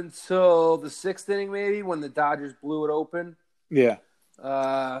up until the sixth inning, maybe, when the Dodgers blew it open. Yeah.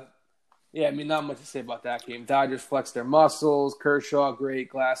 I mean, not much to say about that game. Dodgers flexed their muscles. Kershaw,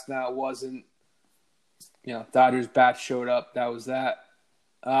 great. Glasnow wasn't. Dodgers bat showed up. That was that.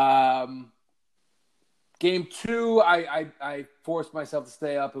 Game two, I forced myself to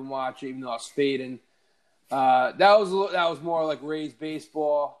stay up and watch it, even though I was fading. That was more like Rays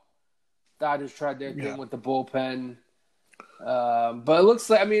baseball. Dodgers tried their thing with the bullpen. But it looks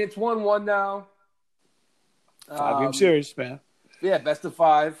like, it's 1-1 now. 5-game series, man. Yeah, best of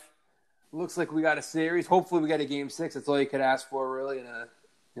 5. Looks like we got a series. Hopefully we get a game 6. That's all you could ask for, really, in a,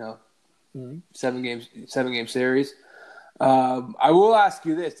 7-game series. I will ask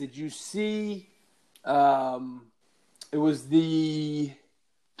you this: did you see? It was the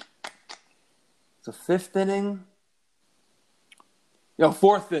fifth inning.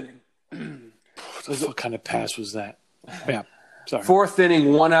 Fourth inning. What kind of pass was that? Yeah, sorry. Fourth inning,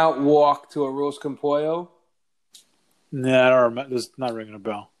 1-out walk to Aroldis Campollo. Nah, I don't remember. It's not ringing a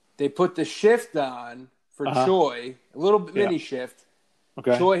bell. They put the shift on for Choi, a little bit mini shift.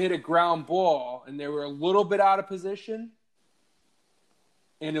 Okay. Choi hit a ground ball, and they were a little bit out of position.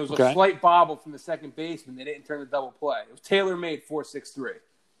 And it was a slight bobble from the second baseman. They didn't turn the double play. It was tailor-made 4-6-3.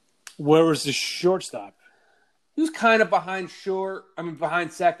 Where was the shortstop? He was kind of behind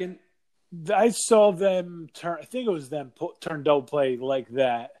second. I saw them turn. I think it was them turn double play like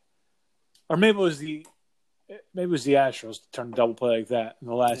that, or maybe it was the Astros turn double play like that in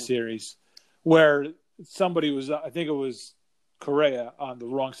the last series, where somebody was. I think it was Correa on the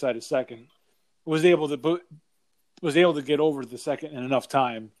wrong side of second, was able to get over the second in enough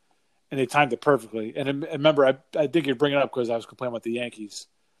time, and they timed it perfectly. And remember, I think you're bringing it up because I was complaining about the Yankees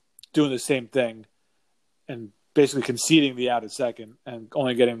doing the same thing and basically conceding the out at second and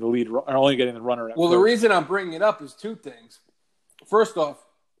only getting the lead or only getting the runner at Well, first. the reason I'm bringing it up is two things. First off,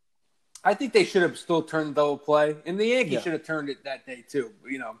 I think they should have still turned double play, and the Yankees should have turned it that day too.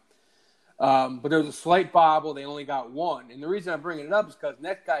 But there was a slight bobble. They only got one, and the reason I'm bringing it up is because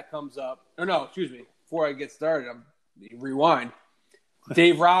next guy comes up. Or no, excuse me. Before I get started, rewind.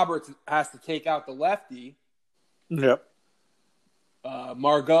 Dave Roberts has to take out the lefty. Yep.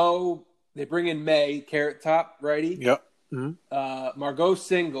 Margot, they bring in May, Carrot Top, righty. Yep. Mm-hmm. Margot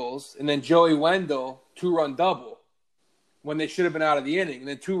singles, and then Joey Wendell, 2-run double when they should have been out of the inning. And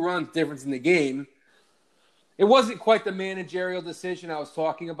then 2 runs difference in the game. It wasn't quite the managerial decision I was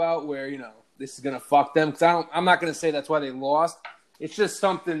talking about where, this is going to fuck them. Because I'm not going to say that's why they lost. It's just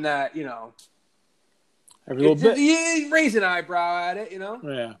something that, every little bit. You raise an eyebrow at it,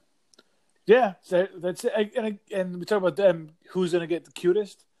 Yeah. Yeah, that's it. And we talk about them, who's going to get the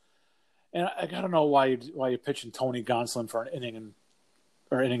cutest. And I don't know why you're pitching Tony Gonsolin for an inning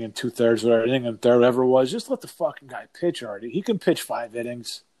or inning and 2/3 or inning and third, whatever it was. Just let the fucking guy pitch already. He can pitch 5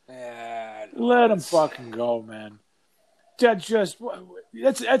 innings. Let him fucking go, man.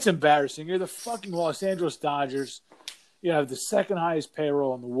 That's embarrassing. You're the fucking Los Angeles Dodgers. You have the second highest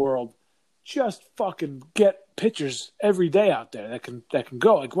payroll in the world. Just fucking get pitchers every day out there that can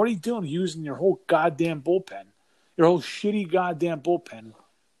go. Like, what are you doing using your whole goddamn bullpen? Your whole shitty goddamn bullpen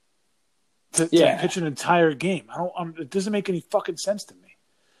to pitch an entire game. It doesn't make any fucking sense to me.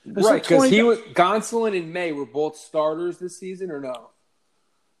 Right, because Gonsolin and May were both starters this season, or no?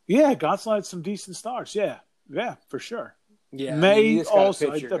 Yeah, Gonsolin had some decent starts. Yeah, for sure. Yeah, May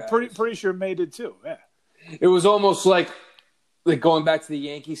also. I'm pretty sure May did too. Yeah, it was almost like going back to the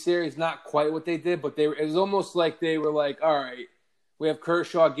Yankee series. Not quite what they did, but it was almost like they were like, all right, we have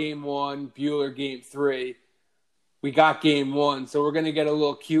Kershaw game 1, Buehler game 3. We got game 1, so we're going to get a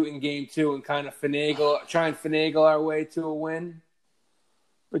little cute in game 2 and kind of try and finagle our way to a win.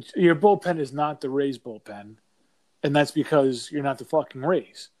 But your bullpen is not the Rays bullpen, and that's because you're not the fucking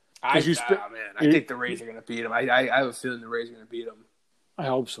Rays. I think the Rays are going to beat them. I have a feeling the Rays are going to beat them. I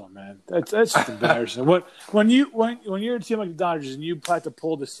hope so, man. That's just embarrassing. When you're a team like the Dodgers and you have to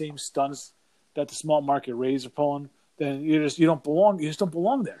pull the same stunts that the small market Rays are pulling, then you don't belong. You just don't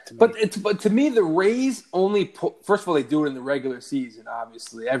belong there. To me. But to me, the Rays only first of all, they do it in the regular season.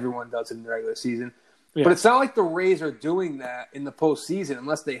 Obviously, everyone does it in the regular season. Yeah. But it's not like the Rays are doing that in the postseason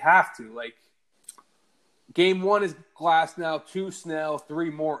unless they have to. Like, game 1 is Glasnow, 2 Snell, 3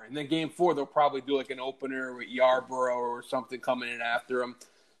 Morton. Then game 4, they'll probably do like an opener with Yarborough or something coming in after them.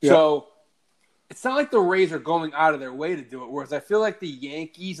 Yeah. So it's not like the Rays are going out of their way to do it. Whereas I feel like the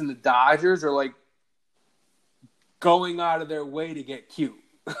Yankees and the Dodgers are like going out of their way to get cute.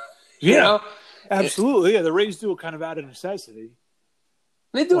 you know? Absolutely. Yeah, the Rays do it kind of out of necessity.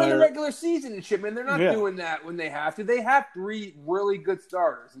 They do it in the regular season and shit, man. They're not doing that when they have to. They have 3 really good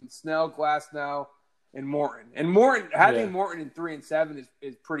starters in Snell, Glasnow, and Morton. And having Morton in 3 and 7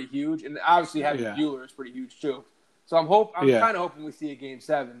 is pretty huge. And obviously having Buehler is pretty huge too. So I'm kind of hoping we see a game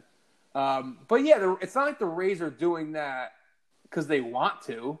 7. But yeah, it's not like the Rays are doing that because they want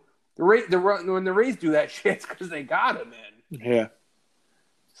to. When the Rays do that shit, it's because they got him in. Yeah.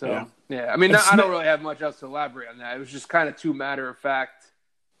 So I mean, I don't really have much else to elaborate on that. It was just kind of 2 matter-of-fact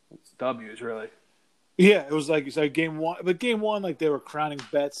W's, really. Yeah, it was like game 1. But game 1, like, they were crowning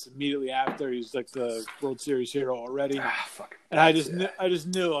Betts immediately after. He's like the World Series hero already. And I just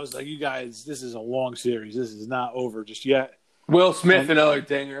knew. I was like, you guys, this is a long series. This is not over just yet. Will Smith, another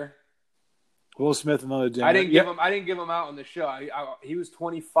dinger. I didn't give him out on the show. He was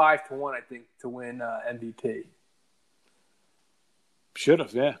 25-1, I think, to win MVP. Should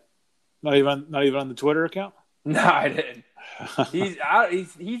have, yeah. Not even on the Twitter account. No, I didn't. He's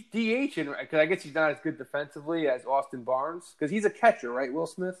DHing because I guess he's not as good defensively as Austin Barnes because he's a catcher, right? Will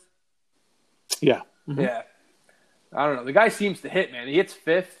Smith. Yeah. Mm-hmm. Yeah. I don't know. The guy seems to hit, man. He hits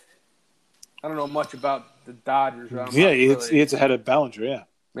 5th. I don't know much about the Dodgers. He hits ahead of Bellinger. Yeah.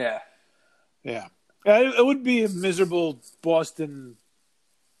 Yeah. Yeah. It would be a miserable Boston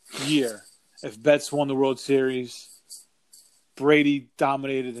year if Betts won the World Series, Brady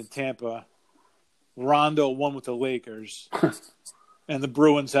dominated in Tampa, Rondo won with the Lakers, and the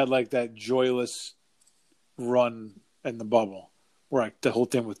Bruins had like that joyless run in the bubble, where like the whole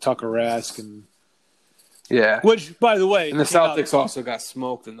thing with Tucker Rask and which, by the way, and the Celtics also got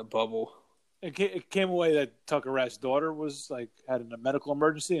smoked in the bubble. It came away that Tucker Rask's daughter was had a medical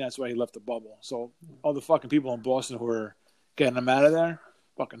emergency, and that's why he left the bubble. So all the fucking people in Boston who were getting him out of there,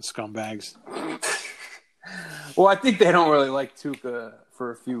 Fucking scumbags. Well, I think they don't really like Tuca for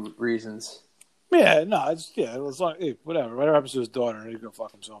a few reasons. Yeah, no, it was like, hey, whatever. Whatever happens to his daughter, he's gonna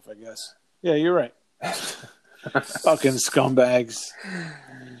fuck himself, I guess. Yeah, you're right. Fucking scumbags.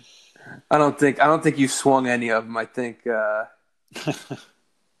 I don't think you swung any of them. I think they're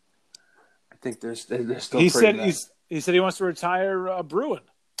still. He pretty said he said he wants to retire Bruin.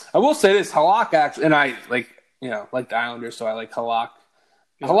 I will say this: Halak actually, and I like the Islanders, so I like Halak.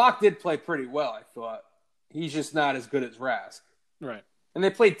 Yeah. Halak did play pretty well, I thought. He's just not as good as Rask. Right. And they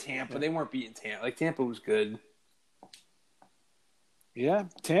played Tampa. They weren't beating Tampa. Like, Tampa was good. Yeah,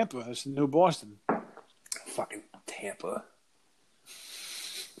 Tampa. That's New Boston. Fucking Tampa.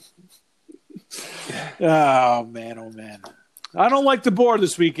 Oh, man. I don't like the board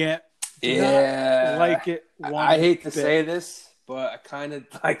this weekend. Yeah. Like it. I hate to say this, but I kind of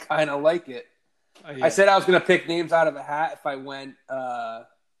like it. Yeah. I said I was going to pick names out of a hat if I went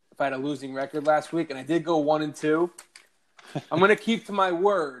if I had a losing record last week, and I did go 1-2. I'm going to keep to my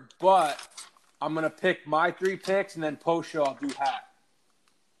word, but I'm going to pick my 3 picks, and then post-show I'll do hat.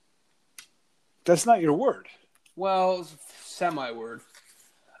 That's not your word. Well, it's semi-word.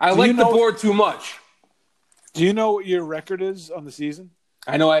 I like the board too much. Do you know what your record is on the season?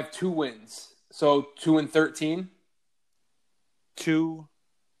 I know I have 2 wins. So 2-13.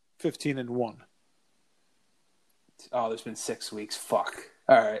 2-15-1. Oh, there's been 6 weeks. Fuck.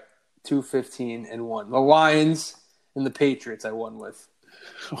 All right. 2-15-1. The Lions and the Patriots I won with.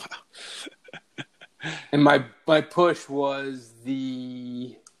 Wow. And my push was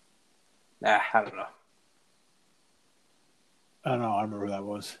I don't know. I don't know. I remember who that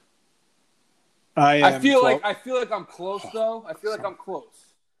was. I feel like I'm close though. I feel like I'm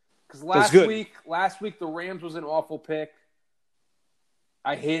close. Because last week the Rams was an awful pick.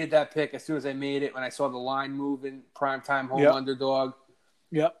 I hated that pick as soon as I made it when I saw the line moving, primetime home underdog.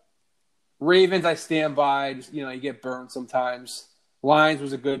 Yep. Ravens, I stand by. Just, you get burned sometimes. Lions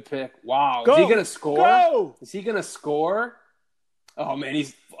was a good pick. Wow. Go, is he going to score? Go. Is he going to score? Oh, man.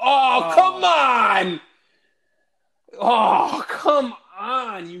 Come on. Oh, come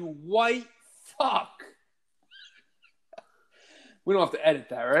on, you white fuck. We don't have to edit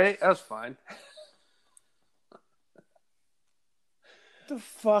that, right? That's fine. What the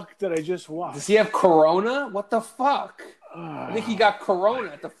fuck did I just watch? Does he have Corona? What the fuck? I think he got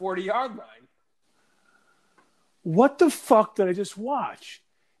Corona at the 40-yard line. What the fuck did I just watch?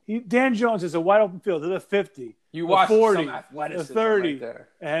 Dan Jones is a wide open field to the 50. You watched 40, some athleticism the 30, right there.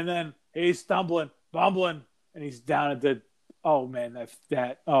 And then he's stumbling, bumbling, and he's down at the. Oh man,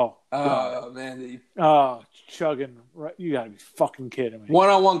 chugging! Right, you gotta be fucking kidding me.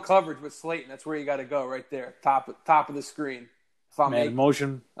 One-on-one coverage with Slayton. That's where you got to go, right there, top of the screen.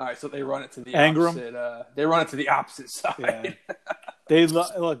 Motion. All right, so they run it to the Ingram. opposite. They run it to the opposite side. Yeah. They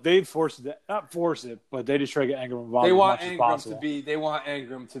force it, not force it, but they just try to get Ingram involved. They want Ingram to be. They want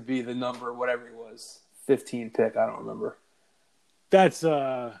Ingram to be the number, whatever he was, 15 pick. I don't remember. That's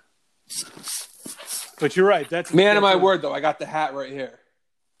But you're right. That's man of my word, though. I got the hat right here.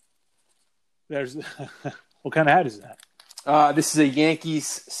 There's what kind of hat is that? This is a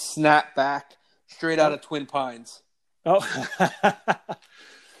Yankees snapback, straight out of Twin Pines. Oh,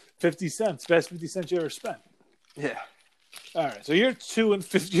 50 cents. Best 50 cents you ever spent. Yeah. All right. So you're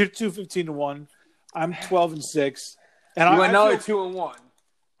 2-15-1. I'm 12-6. And you another 2-1.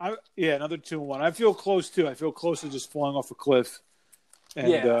 Another 2-1. I feel close too. I feel close to just falling off a cliff.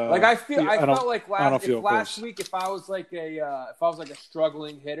 And, I felt like last week if I was like a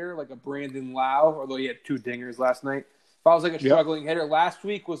struggling hitter, like a Brandon Lau, although he had 2 dingers last night. If I was like a struggling hitter, last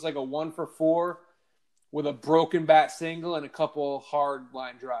week was like a 1-for-4 with a broken bat single and a couple hard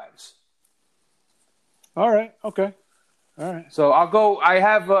line drives. All right. Okay. All right. So I'll go. I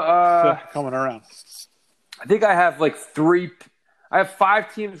have coming around. I think I have like 3. I have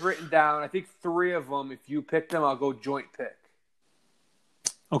 5 teams written down. I think 3 of them, if you pick them, I'll go joint pick.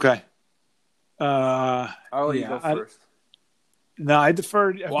 Okay. I'll let you go first. I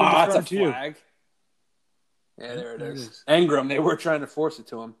deferred. Wow, that's a flag. Yeah, there it is. Ingram, they were trying to force it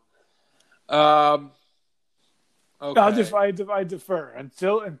to him. Okay. I defer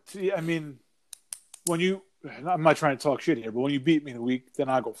until I mean, when you. I'm not trying to talk shit here, but when you beat me in a week, then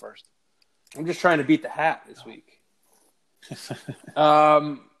I'll go first. I'm just trying to beat the hat this week.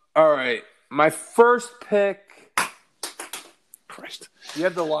 All right. My first pick. Christ. You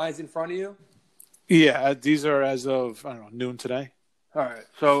have the lines in front of you? Yeah, these are as of, I don't know, noon today. All right.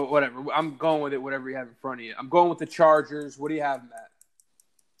 So, whatever. I'm going with it, whatever you have in front of you. I'm going with the Chargers. What do you have, Matt?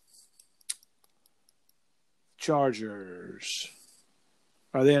 Chargers.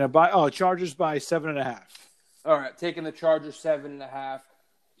 Are they in a buy? Oh, Chargers by 7.5. All right. Taking the Chargers 7.5.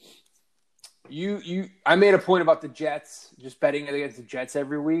 I made a point about the Jets, just betting against the Jets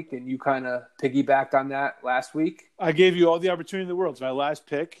every week, and you kind of piggybacked on that last week. I gave you all the opportunity in the world. It's my last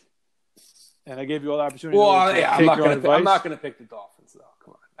pick, and I gave you all the opportunity. Well, yeah, I'm not going to pick the Dolphins though.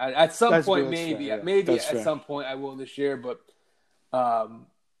 Come on, at some point, maybe at some point I will this year, but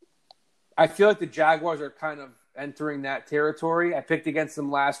I feel like the Jaguars are kind of entering that territory. I picked against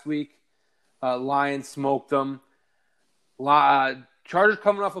them last week. Lions smoked them. Chargers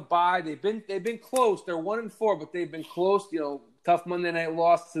coming off a bye. They've been close. They're 1-4, but they've been close. Tough Monday night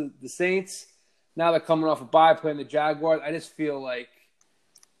loss to the Saints. Now they're coming off a bye playing the Jaguars. I just feel like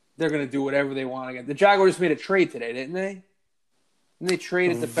they're going to do whatever they want again. The Jaguars just made a trade today, didn't they? Didn't they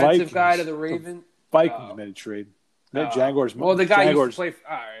trade a defensive guy to the Ravens? Vikings made a trade. Jaguars. Well, the guy used to play.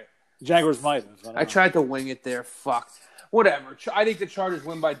 All right. Jaguars might have. I tried to wing it there. Fuck. Whatever. I think the Chargers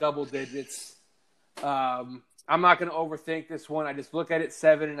win by double digits. I'm not going to overthink this one. I just look at it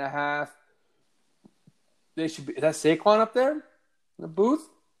 7.5. They should be. Is that Saquon up there in the booth?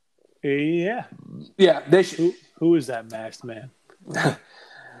 Yeah. Yeah. They should. Who is that masked man?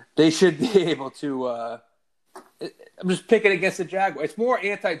 They should be able to. I'm just picking against the Jaguars. It's more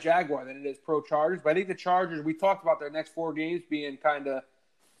anti-Jaguar than it is pro-Chargers. But I think the Chargers. We talked about their next 4 games being kind of.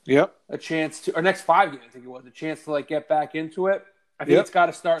 Yep. A chance to, or next 5 games, I think it was, a chance to get back into it. I think it's got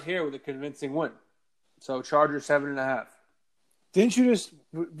to start here with a convincing win. So Chargers 7.5. Didn't you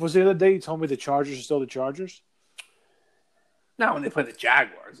was the other day you told me the Chargers are still the Chargers? Not when they play the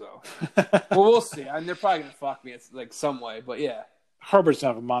Jaguars, though. Well, we'll see. They're probably going to fuck me some way, but yeah. Herbert's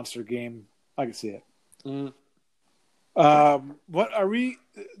have a monster game. I can see it. Mm. What are we?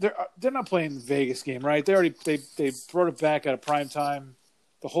 They're not playing the Vegas game, right? They brought it back at a prime time.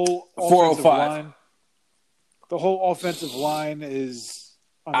 The whole offensive line. The whole offensive line is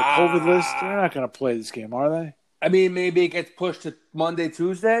on the COVID list. They're not going to play this game, are they? I mean, maybe it gets pushed to Monday,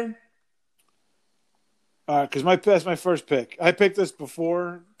 Tuesday. Because that's my first pick. I picked this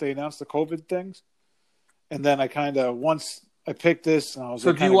before they announced the COVID things, and then once I picked this, and I was.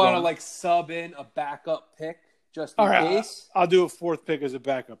 So do you want to sub in a backup pick just in case? I'll do a 4th pick as a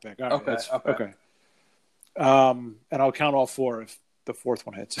backup pick. All right, okay. And I'll count all 4 if the 4th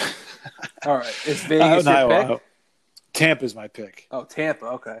one hits. All right. Is Vegas your pick? Tampa's my pick. Oh, Tampa.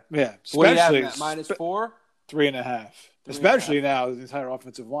 Okay. Yeah. Especially -4? 3.5. Especially now the entire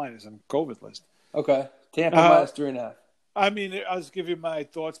offensive line is on COVID list. Okay. Tampa -3.5. I mean, I'll just give you my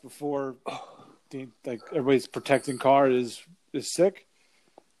thoughts before everybody's protecting Carr is sick.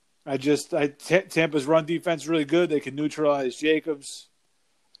 Tampa's run defense is really good. They can neutralize Jacobs.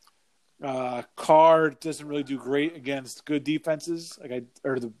 Carr doesn't really do great against good defenses,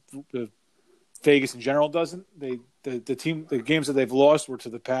 the Vegas in general doesn't. The games that they've lost were to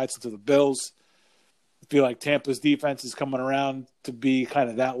the Pats and to the Bills. I feel like Tampa's defense is coming around to be kind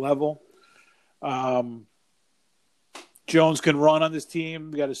of that level. Jones can run on this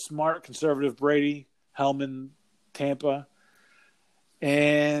team. We got a smart, conservative Brady, Hellman, Tampa,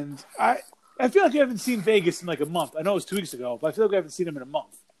 and I feel like I haven't seen Vegas in a month. I know it was 2 weeks ago, but I feel like I haven't seen them in a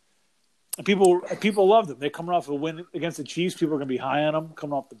month. And people love them. They're coming off a win against the Chiefs. People are going to be high on them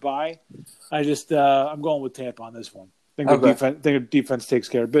coming off the bye. I'm going with Tampa on this one. I think their defense takes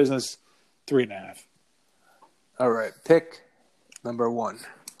care of business. 3.5. All right, pick number 1.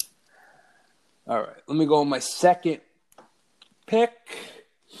 All right, let me go with my second pick.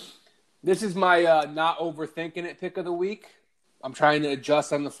 This is my not overthinking it pick of the week. I'm trying to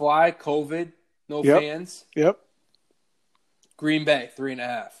adjust on the fly. COVID, no fans. Yep. Green Bay,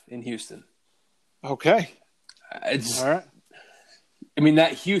 3.5 in Houston. Okay. All right. I mean,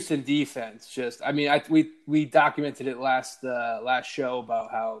 that Houston defense we documented it last show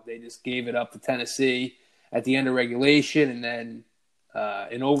about how they just gave it up to Tennessee at the end of regulation, and then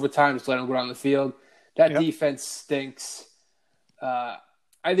in overtime just let them go down the field. That defense stinks.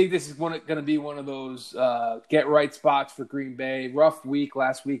 I think this is going to be one of those get right spots for Green Bay. Rough week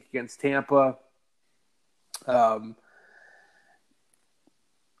last week against Tampa.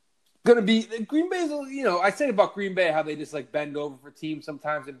 Going to be Green Bay's, I say about Green Bay how they just bend over for teams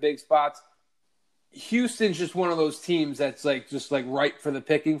sometimes in big spots. Houston's just one of those teams that's ripe for the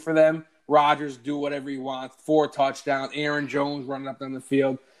picking for them. Rodgers do whatever he wants, 4 touchdowns. Aaron Jones running up down the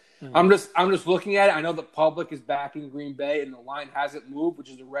field. Mm-hmm. I'm just looking at it. I know the public is backing Green Bay and the line hasn't moved, which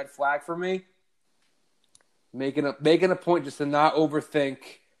is a red flag for me. Making a point just to not overthink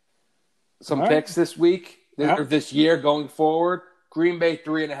some picks this week or this year going forward. Green Bay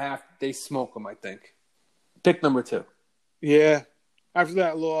 3.5. They smoke them, I think. Pick number 2. Yeah. After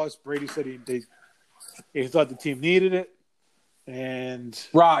that loss, Brady said he thought the team needed it, and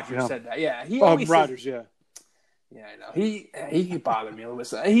Rodgers said that. Yeah, Rodgers. Yeah. Yeah, I know. He can bother me a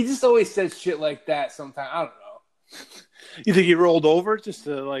little bit. He just always says shit like that sometimes. I don't know. You think he rolled over just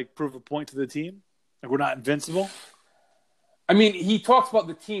to, like, prove a point to the team? Like, we're not invincible? I mean, he talks about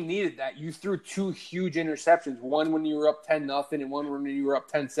the team needed that. You threw 2 huge interceptions, one when you were up 10-0 and one when you were up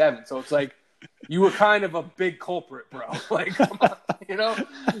 10-7. So it's like you were kind of a big culprit, bro. Like, come on, you know?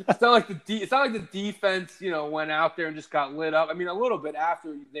 It's not like the defense, you know, went out there and just got lit up. I mean, a little bit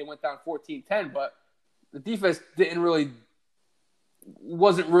after they went down 14-10, but the defense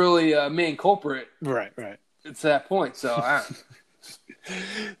wasn't really a main culprit. Right. It's that point. So I don't know.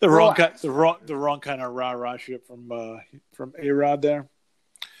 The wrong kind of rah-rah shit from A-Rod there.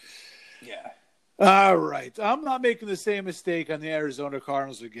 Yeah. All right. I'm not making the same mistake on the Arizona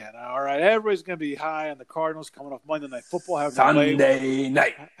Cardinals again. All right. Everybody's going to be high on the Cardinals coming off Monday Night Football. Sunday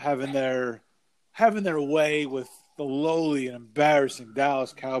night. Having their way with the lowly and embarrassing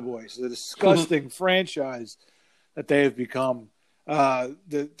Dallas Cowboys, the disgusting franchise that they have become.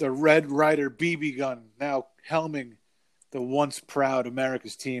 The Red Ryder BB gun now helming the once proud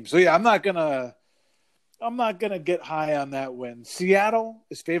America's team. So yeah, I'm not gonna get high on that win. Seattle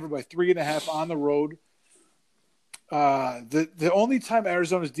is favored by 3.5 on the road. The only time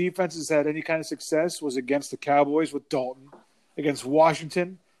Arizona's defense has had any kind of success was against the Cowboys with Dalton, against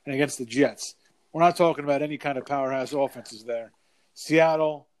Washington, and against the Jets. We're not talking about any kind of powerhouse offenses there.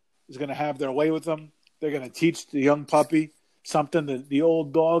 Seattle is going to have their way with them. They're going to teach the young puppy something. The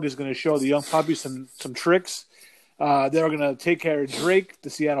old dog is going to show the young puppy some tricks. They're going to take care of Drake. The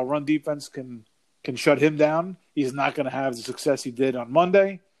Seattle run defense can shut him down. He's not going to have the success he did on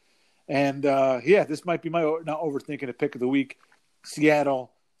Monday. And, this might be my not overthinking a pick of the week. Seattle,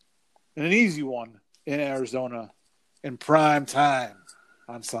 and an easy one in Arizona in prime time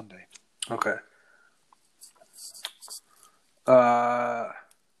on Sunday. Okay.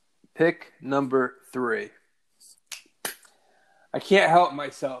 Pick number 3. I can't help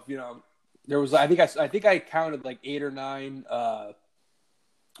myself, you know. There was, I think I counted like 8 or 9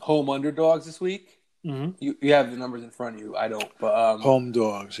 home underdogs this week. Mm-hmm. You have the numbers in front of you. I don't, but home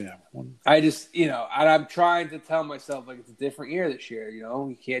dogs, yeah. I just, you know, and I'm trying to tell myself like it's a different year this year. You know,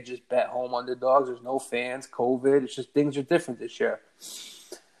 you can't just bet home underdogs. There's no fans, COVID. It's just things are different this year.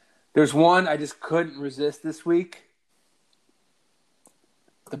 There's one I just couldn't resist this week.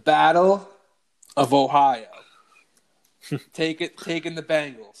 The Battle of Ohio. Taking the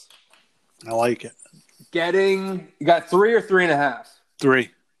Bengals. I like it. You got 3 or 3.5? 3.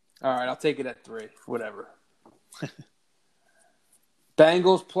 All right, I'll take it at 3. Whatever.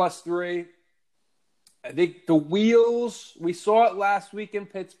 Bengals +3. I think the wheels, we saw it last week in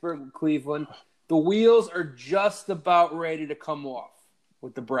Pittsburgh, Cleveland. The wheels are just about ready to come off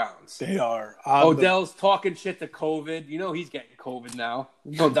with the Browns. They are. Odell's talking shit to COVID. You know he's getting COVID now.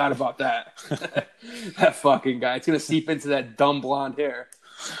 No doubt about that. That fucking guy. It's going to seep into that dumb blonde hair.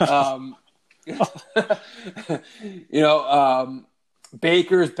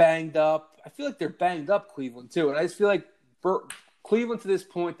 Baker's banged up. I feel like they're banged up, Cleveland, too. And I just feel like Cleveland to this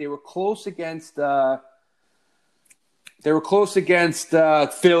point, they were close against Philly,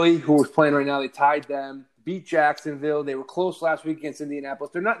 who was playing right now. They tied them. Beat Jacksonville. They were close last week against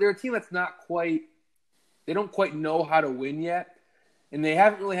Indianapolis. They're a team that's not quite – they don't quite know how to win yet. And they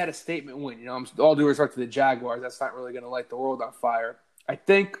haven't really had a statement win. You know, all due respect to the Jaguars, that's not really going to light the world on fire. I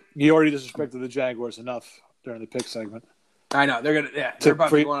think – You already disrespected the Jaguars enough during the pick segment. I know. They're going to – yeah. They're about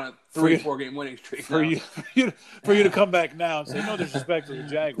to go on a 3-4 game winning streak for you to come back now and say no disrespect to the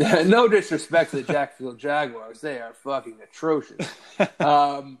Jaguars. No disrespect to the Jacksonville Jaguars. They are fucking atrocious.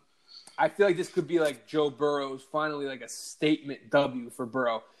 I feel like this could be like Joe Burrow's finally like a statement W for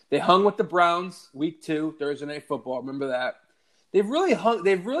Burrow. They hung with the Browns week 2, Thursday Night Football. Remember that. They've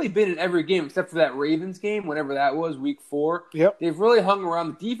really been in every game except for that Ravens game, whenever that was, week 4. Yep. They've really hung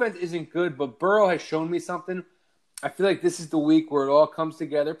around. The defense isn't good, but Burrow has shown me something. I feel like this is the week where it all comes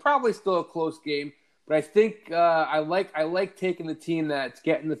together. Probably still a close game, but I think I like taking the team that's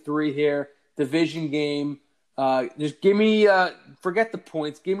getting the 3 here. Division game. Just give me forget the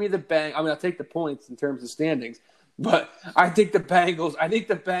points. Give me the bang. I mean, I'll take the points in terms of standings, but I think the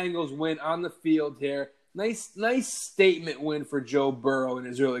Bengals win on the field here. Nice statement win for Joe Burrow in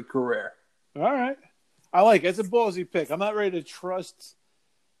his early career. All right, I like it. It's a ballsy pick. I'm not ready to trust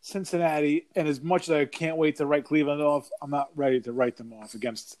Cincinnati, and as much as I can't wait to write Cleveland off, I'm not ready to write them off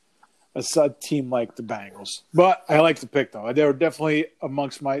against a team like the Bengals. But I like the pick though. They were definitely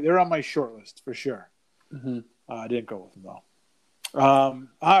they're on my short list for sure. Mm-hmm. I didn't go with them, though.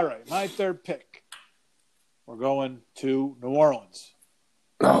 All right, my third pick. We're going to New Orleans.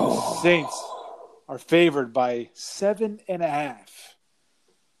 Oh. Saints are favored by 7.5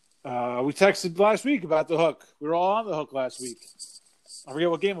 We texted last week about the hook. We were all on the hook last week. I forget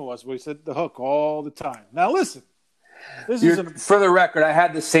what game it was, but we said the hook all the time. Now listen, for the record, I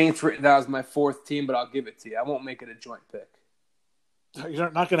had the Saints written down as my fourth team, but I'll give it to you. I won't make it a joint pick.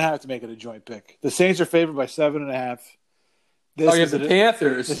 You're not going to have to make it a joint pick. The Saints are favored by 7.5. You have the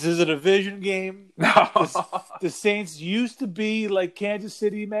Panthers. This is a division game. No. The Saints used to be like Kansas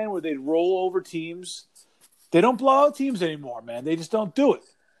City, man, where they'd roll over teams. They don't blow out teams anymore, man. They just don't do it.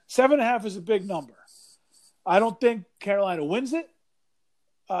 7.5 is a big number. I don't think Carolina wins it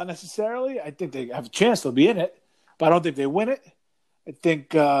necessarily. I think they have a chance they'll be in it, but I don't think they win it. I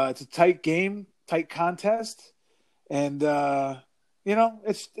think it's a tight game, tight contest, and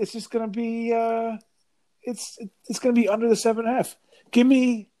it's just going to be it's going to be under the 7.5. Give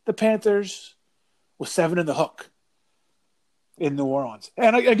me the Panthers with 7 in the hook in New Orleans.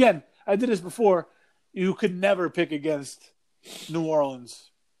 And again, I did this before. You could never pick against New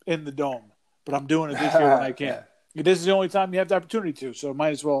Orleans in the Dome, but I'm doing it this year when I can. This is the only time you have the opportunity to, so might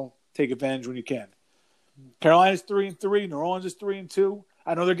as well take advantage when you can. Carolina's 3-3. New Orleans is 3-2.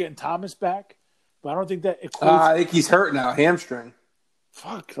 I know they're getting Thomas back, but I don't think that equates. I think he's hurt now, hamstring.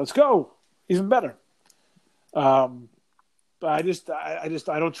 Fuck, let's go. Even better. But I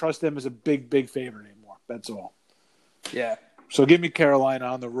don't trust them as a big favorite anymore. That's all. Yeah. So give me Carolina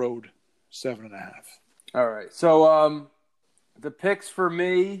on the road, 7.5. All right. So the picks for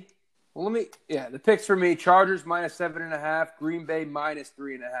me. Well, the picks for me: Chargers minus 7.5, Green Bay minus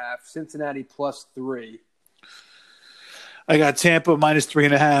 3.5, Cincinnati plus 3. I got Tampa minus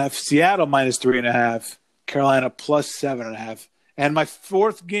 3.5, Seattle minus 3.5, Carolina plus 7.5, and my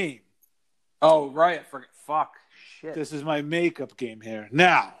fourth game. Oh, right. I forgot. Fuck. Shit. This is my makeup game here.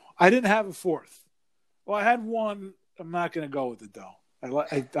 Now, I didn't have a fourth. Well, I had one. I'm not going to go with it though.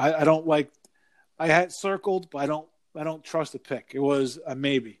 I don't like. I had circled, but I don't trust the pick. It was a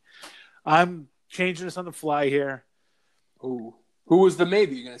maybe. I'm changing this on the fly here. Ooh. Who was the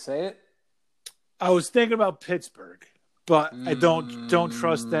maybe? You going to say it? I was thinking about Pittsburgh, but I don't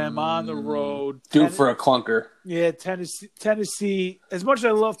trust them on the road. Due for a clunker. Yeah, Tennessee. As much as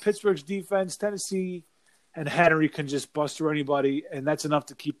I love Pittsburgh's defense, Tennessee and Henry can just bust through anybody, and that's enough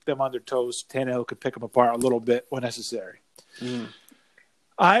to keep them on their toes. Tannehill could pick them apart a little bit when necessary.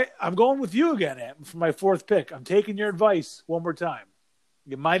 I'm going with you again, Ant, for my fourth pick. I'm taking your advice one more time.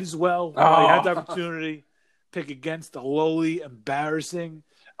 You might as well, while you have the opportunity, pick against the lowly, embarrassing.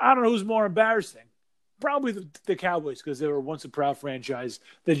 I don't know who's more embarrassing. Probably the Cowboys, because they were once a proud franchise.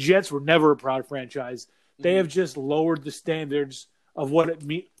 The Jets were never a proud franchise. They have just lowered the standards of what it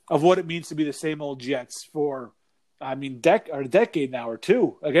means to be the same old Jets for, a decade now or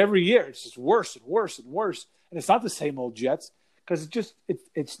two. Like every year, it's just worse and worse and worse. And it's not the same old Jets because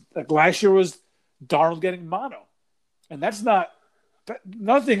it's like last year was Darnold getting mono, and that's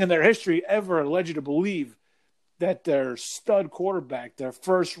nothing in their history ever led you to believe that their stud quarterback, their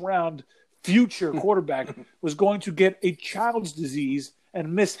first round future quarterback, was going to get a child's disease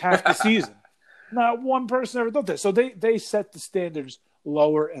and miss half the season. Not one person ever thought that. So they set the standards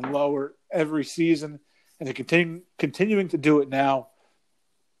lower and lower every season, and they're continuing to do it now.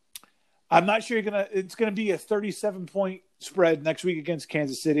 I'm not sure it's gonna be a 37-point spread next week against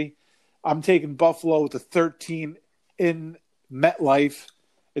Kansas City. I'm taking Buffalo with a 13 in MetLife.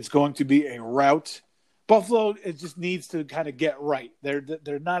 It's going to be a rout. Buffalo, it just needs to kind of get right.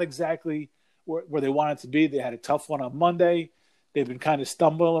 They're not exactly where they want it to be. They had a tough one on Monday. They've been kind of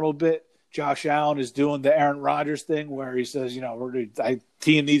stumbling a little bit. Josh Allen is doing the Aaron Rodgers thing where he says,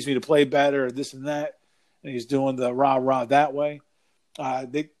 team needs me to play better, or this and that. And he's doing the rah-rah that way.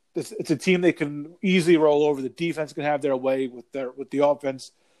 It's a team they can easily roll over. The defense can have their way with the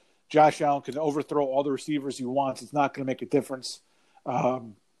offense. Josh Allen can overthrow all the receivers he wants. It's not going to make a difference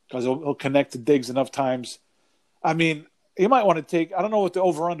because he'll connect to Diggs enough times. I mean, you might want to take – I don't know what the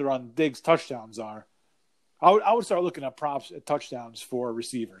over-under on Diggs touchdowns are. I would start looking at props at touchdowns for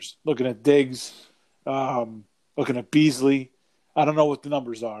receivers. Looking at Diggs, looking at Beasley. I don't know what the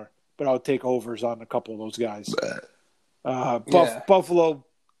numbers are, but I would take overs on a couple of those guys. Buffalo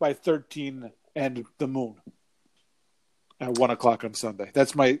by 13 and the moon at 1 o'clock on Sunday.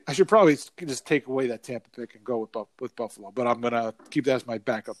 That's I should probably just take away that Tampa pick and go with Buffalo, but I'm going to keep that as my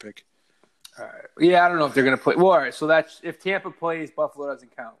backup pick. All right. Yeah, I don't know if they're going to play. Well, all right. So that's if Tampa plays, Buffalo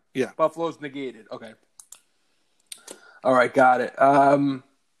doesn't count. Yeah. Buffalo's negated. Okay. All right, got it.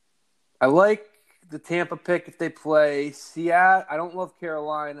 I like the Tampa pick if they play Seattle. I don't love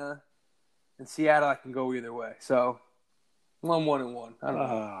Carolina, and Seattle I can go either way. So 1-1-1. I don't know.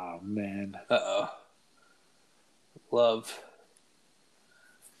 Oh man. Love.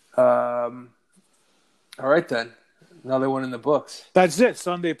 All right then. Another one in the books. That's it.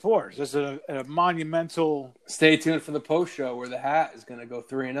 Sunday Pours. This is a monumental. Stay tuned for the post show where the hat is going to go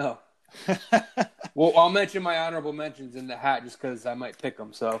 3-0. Well, I'll mention my honorable mentions in the hat just because I might pick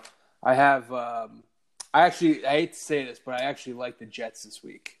them. So I have. I hate to say this, but I actually like the Jets this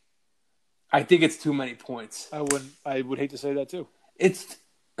week. I think it's too many points. I would hate to say that too. It's.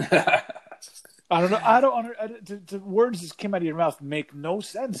 I don't know. The words that came out of your mouth make no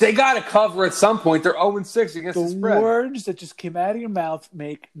sense. They got to cover at some point. They're 0-6 against the spread. The words that just came out of your mouth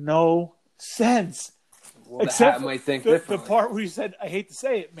make no sense. Well, except the might think the part where you said, I hate to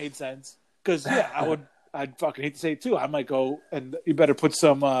say it, made sense. Because, I'd fucking hate to say it too. I might go, and you better put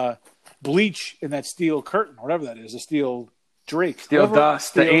some bleach in that steel curtain, whatever that is, a steel drake. Steel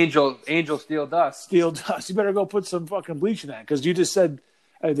dust, the angel steel dust. Steel dust. You better go put some fucking bleach in that. Because you just said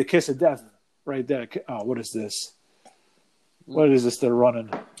the kiss of death. Right there. Oh, what is this? What is this they're running?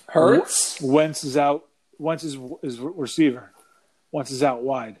 Hurts? Wentz is out. Wentz is receiver. Wentz is out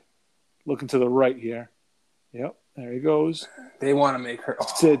wide. Looking to the right here. Yep, there he goes. They want to make her. Oh.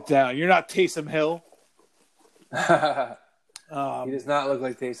 Sit down. You're not Taysom Hill. He does not look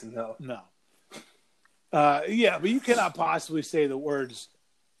like Taysom Hill. No. Yeah, but you cannot possibly say the words,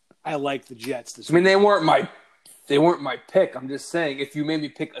 I like the Jets this week. I mean, they weren't my pick. I'm just saying, if you made me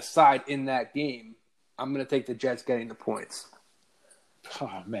pick a side in that game, I'm going to take the Jets getting the points.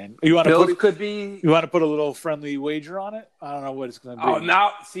 Oh man, you want to put a little friendly wager on it? I don't know what it's going to be. Oh,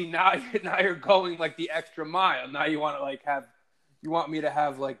 now you're going like the extra mile. Now you want to you want me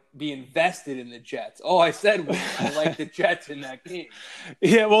to be invested in the Jets. All I said was I like the Jets in that game.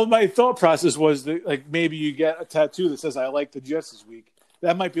 Yeah, well, my thought process was that maybe you get a tattoo that says I like the Jets this week.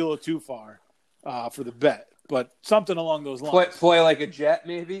 That might be a little too far for the bet. But something along those lines. Play like a Jet,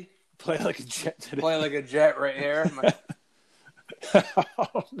 maybe? Play like a Jet today. Play like a Jet right here.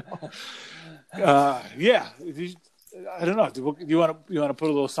 Oh, no. Yeah. I don't know. Do you want to put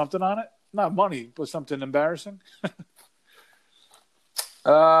a little something on it? Not money, but something embarrassing.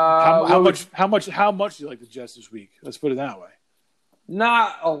 How much do you like the Jets this week? Let's put it that way.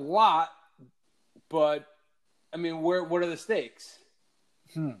 Not a lot, but I mean, what are the stakes?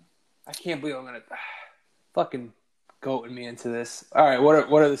 I can't believe I'm gonna fucking goating me into this. All right,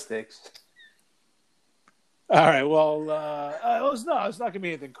 what are the stakes? All right, well, it's not gonna be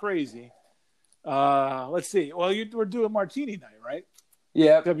anything crazy. Let's see. Well, we're doing Martini night, right?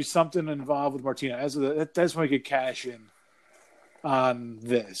 Yeah, there'll be something involved with Martini. That's when we could cash in on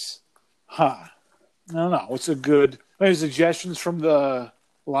this. I don't know. What's a good? Any suggestions from the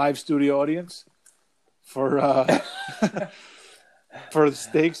live studio audience for for the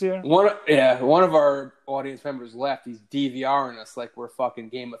stakes here? One of our audience members left. He's DVRing us like we're fucking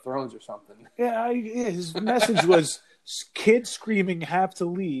Game of Thrones or something. Yeah, his message was, kids screaming, have to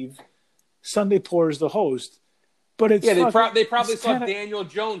leave. Sunday Pours the host. But it's they probably saw Daniel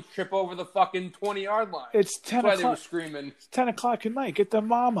Jones trip over the fucking 20-yard line. It's 10 That's o'clock. Why they were screaming. It's 10 o'clock at night. Get the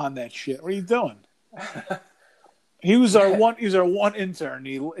mom on that shit. What are you doing? He was our one intern.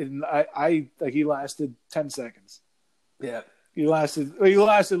 He lasted 10 seconds. Yeah. He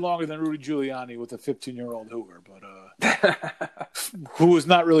lasted longer than Rudy Giuliani with a 15-year-old Hoover, but who was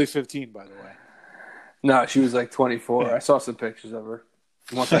not really 15, by the way. No, she was like 24. Yeah. I saw some pictures of her.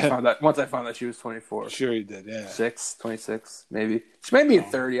 Once I found out she was 24. Sure you did, yeah. 26, maybe. She may be at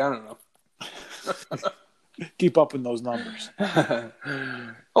 30, I don't know. Keep up in those numbers.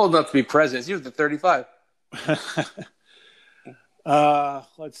 Old enough to be president. She was at 35.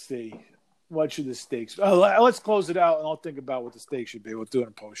 Let's see. What should the stakes be? Let's close it out, and I'll think about what the stakes should be. We'll do it in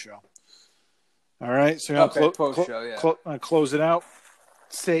a post show. All right? So post show, yeah. Close it out.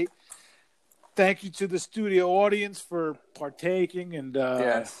 Say thank you to the studio audience for partaking and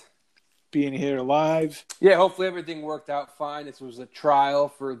being here live. Yeah, hopefully everything worked out fine. This was a trial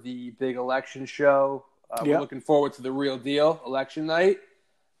for the big election show. We're looking forward to the real deal, election night.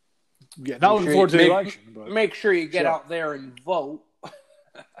 Yeah, not looking forward to the election. But make sure you get out there and vote.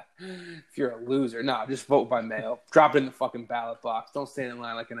 If you're a loser. No, just vote by mail. Drop it in the fucking ballot box. Don't stand in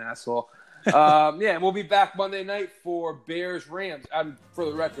line like an asshole. And we'll be back Monday night for Bears-Rams. For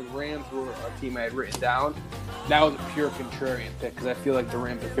the record, Rams were a team I had written down. That was a pure contrarian pick because I feel like the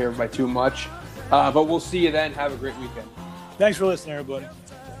Rams are favored by too much. But we'll see you then. Have a great weekend. Thanks for listening, everybody.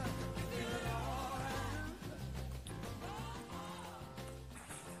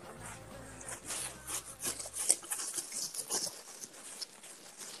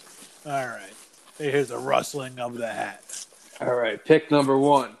 All right. Here's the rustling of the hat. All right. Pick number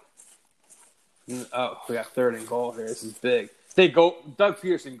 1. Oh, we got 3rd and goal here. This is big. Doug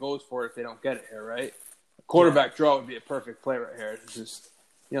Peterson goes for it if they don't get it here, right? Quarterback draw would be a perfect play right here. It's just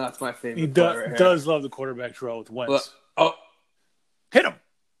You know, that's my favorite play right here. Does love the quarterback draw with Wentz. Look, oh, hit him.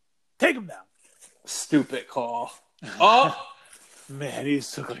 Take him down. Stupid call. Oh, man, he's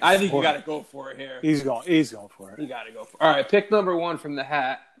took like I think you got to go for it here. He's going for it. You got to go for it. All right, pick number 1 from the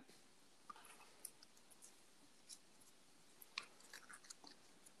hat.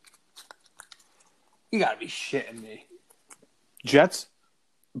 You got to be shitting me. Jets?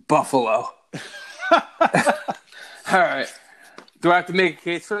 Buffalo. All right. Do I have to make a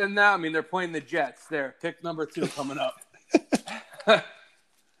case for them now? I mean, they're playing the Jets. There, pick number 2 coming up.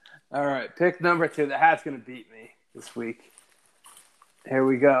 All right, pick number 2. The hat's going to beat me this week. Here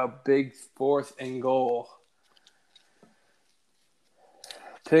we go. Big 4th and goal.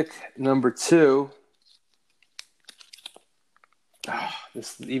 Pick number 2. Oh,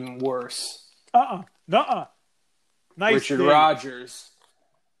 this is even worse. Nuh-uh. Nice. Richard Rodgers.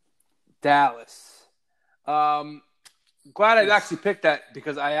 Dallas. Glad I actually picked that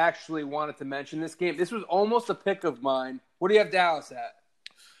because I actually wanted to mention this game. This was almost a pick of mine. What do you have Dallas at?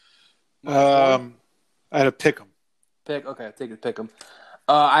 I had to pick them. Okay, take it, pick them.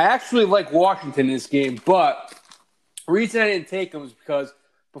 I actually like Washington in this game, but the reason I didn't take them is because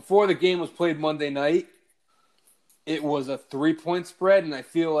before the game was played Monday night, it was a 3-point spread, and I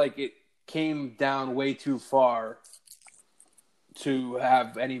feel like it came down way too far to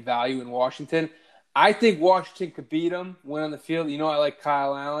have any value in Washington. I think Washington could beat them, win on the field. You know, I like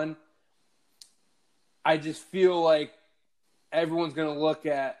Kyle Allen. I just feel like everyone's going to look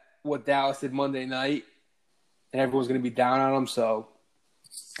at what Dallas did Monday night, and everyone's going to be down on them. So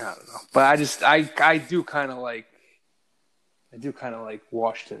I don't know, but I do kind of like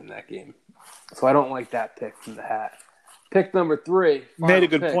Washington in that game. So I don't like that pick from the hat. Pick number 3. Made a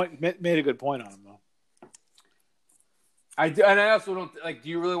good point. Made a good point on him though. I do, and I also don't like. Do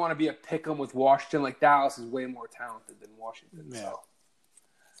you really want to be a pick 'em with Washington? Like Dallas is way more talented than Washington. Yeah. So.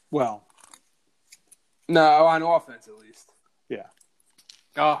 Well, no, on offense at least. Yeah.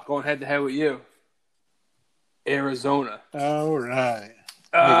 Oh, going head to head with you, Arizona. All right.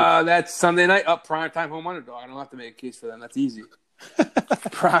 That's Sunday night. Up primetime home underdog. I don't have to make a case for them. That's easy.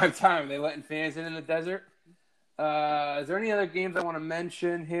 Prime time. Are they letting fans in the desert? Is there any other games I want to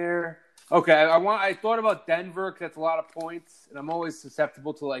mention here? Okay, I thought about Denver because that's a lot of points, and I'm always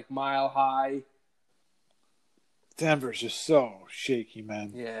susceptible to like Mile High. Denver's just so shaky,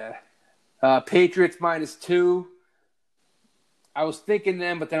 man. Yeah. Patriots -2. I was thinking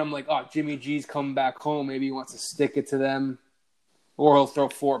them, but then I'm like, oh, Jimmy G's coming back home. Maybe he wants to stick it to them, or he'll throw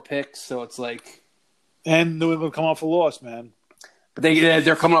 4 picks. So it's like, and New England come off a loss, man. But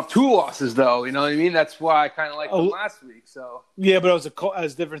they're coming off 2 losses, though. You know what I mean? That's why I kind of liked them last week. So yeah, but it was a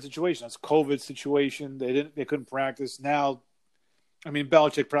different situation. It's a COVID situation. They couldn't practice. Now, I mean,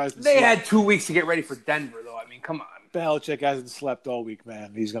 Belichick probably they had 2 weeks to get ready for Denver, though. I mean, come on. Belichick hasn't slept all week,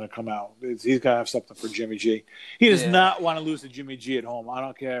 man. He's going to come out. He's got to have something for Jimmy G. He does not want to lose to Jimmy G at home. I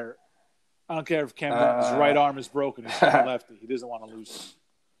don't care. I don't care if Cam Newton's right arm is broken. He's a lefty. He doesn't want to lose him.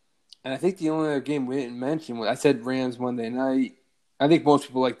 And I think the only other game we didn't mention was I said Rams Monday night. I think most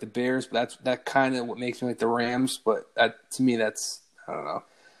people like the Bears, but that kind of what makes me like the Rams. But to me, that's I don't know.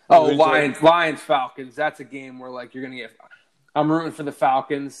 Oh, Lions, Falcons. That's a game where like you're gonna get. I'm rooting for the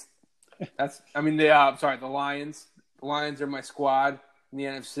Falcons. The Lions. The Lions are my squad in the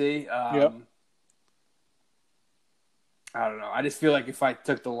NFC. Yep. I don't know. I just feel like if I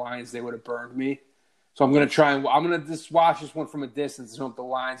took the Lions, they would have burned me. So I'm gonna just watch this one from a distance and hope the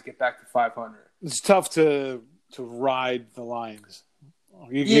Lions get back to 500. It's tough to ride the Lions.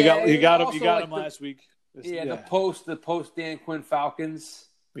 You got them last week. The post Dan Quinn Falcons.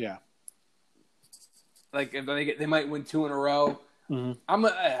 Yeah, like if they might win 2 in a row. Mm-hmm. I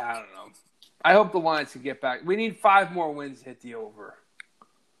don't know. I hope the Lions can get back. We need 5 more wins to hit the over.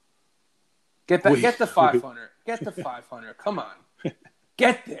 Get back. Get the 500. Get the 500. Come on,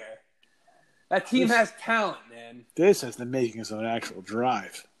 get there. That team has talent, man. This has the makings of an actual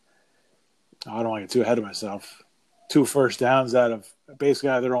drive. I don't want to get too ahead of myself. 2 first downs out of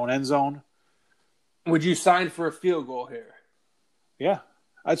their own end zone. Would you sign for a field goal here? Yeah,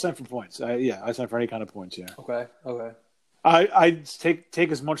 I'd sign for points. I'd sign for any kind of points. Yeah. Okay. I'd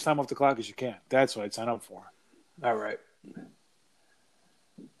take as much time off the clock as you can. That's what I'd sign up for. All right.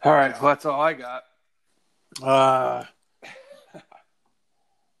 Well, that's all I got.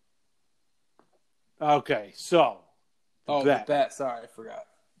 Okay, so. The bet. Sorry, I forgot.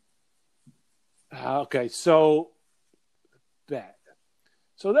 Okay, so bet.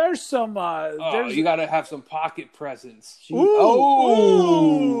 So there's some. You got to have some pocket presence. Ooh.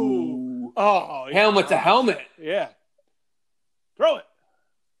 Helmet to helmet. Yeah. Throw it.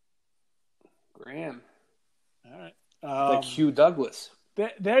 Graham. All right. Like Hugh Douglas.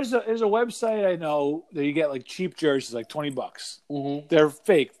 There's a website I know that you get like cheap jerseys, like $20. Mm-hmm. They're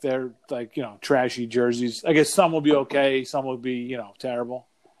fake. They're like trashy jerseys. I guess some will be okay, some will be terrible.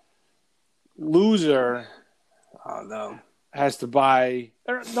 Loser, Oh no, has to buy.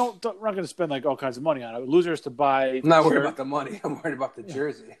 We're not going to spend like all kinds of money on it. Loser has to buy. I'm not worried about the money. I'm worried about the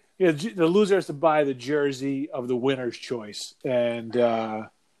jersey. Yeah, the loser has to buy the jersey of the winner's choice and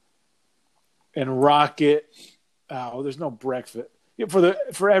rock it. Oh, there's no breakfast.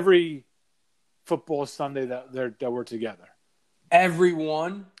 For every football Sunday that we're together.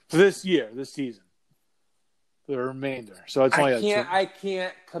 Everyone For this season, for the remainder. So it's only I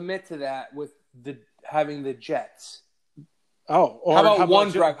can't commit to that with having the Jets. Oh, how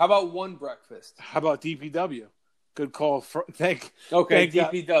about one breakfast? How about DPW? Good call. Thank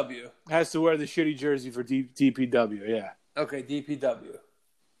DPW has to wear the shitty jersey for DPW. Yeah. Okay, DPW.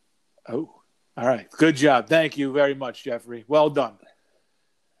 Oh, all right. Good job. Thank you very much, Jeffrey. Well done.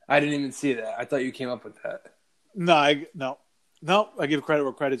 I didn't even see that. I thought you came up with that. No. I give credit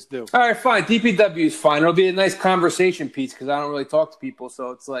where credit's due. All right, fine. DPW is fine. It'll be a nice conversation piece because I don't really talk to people. So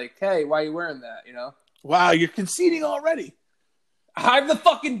it's like, hey, why are you wearing that? Wow, you're conceding already. I'm the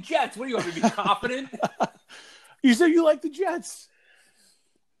fucking Jets. What do you want me to be confident? You said you like the Jets.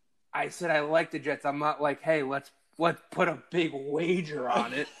 I said I like the Jets. I'm not like, hey, let's put a big wager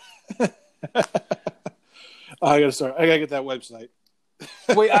on it. I gotta get that website.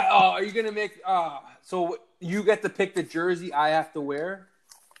 Wait, are you gonna make? So you get to pick the jersey I have to wear?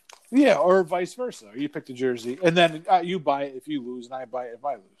 Yeah, or vice versa. You pick the jersey, and then you buy it if you lose, and I buy it if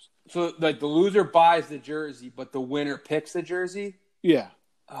I lose. So like the loser buys the jersey, but the winner picks the jersey. Yeah.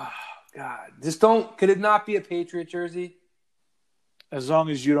 Oh God, could it not be a Patriot jersey? As long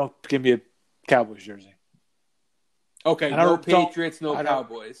as you don't give me a Cowboys jersey. Okay, no Patriots, no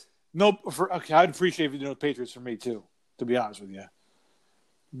Cowboys. Okay, I'd appreciate if you do no Patriots for me too, to be honest with you.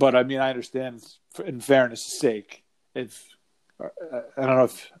 But I mean, I understand in fairness' sake. If I don't know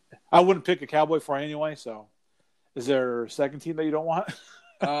if I wouldn't pick a Cowboy for anyway. So, is there a second team that you don't want?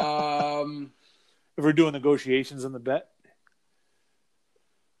 If we're doing negotiations on the bet.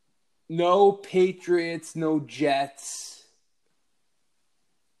 No Patriots, no Jets.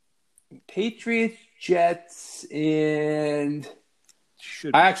 Patriots, Jets, and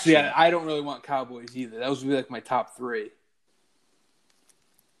I don't really want Cowboys either. Those would be like my top three.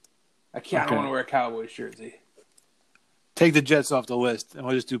 I don't want to wear a Cowboys jersey. Take the Jets off the list, and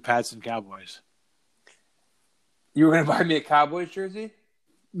we'll just do Pats and Cowboys. You were going to buy me a Cowboys jersey?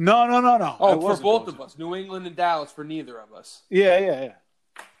 No. Oh, for both of us. New England and Dallas for neither of us. Yeah.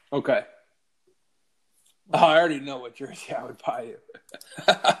 Okay. Oh, I already know what jersey I would buy you.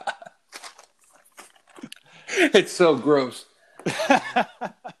 It's so gross.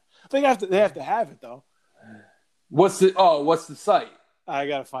 They have to have it though. What's the site? I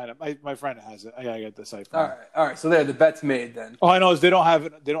gotta find it. My friend has it. I gotta get the site. All right. So there, the bet's made then. All I know is they don't have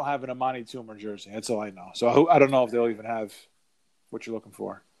it. They don't have an Amani Toomer jersey. That's all I know. So I don't know if they'll even have what you're looking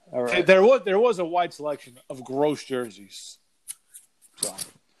for. All right. There was a wide selection of gross jerseys. So,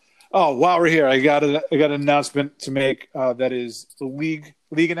 while we're here, I got an announcement to make. That is the league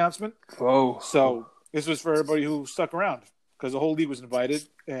announcement. Oh, so this was for everybody who stuck around because the whole league was invited.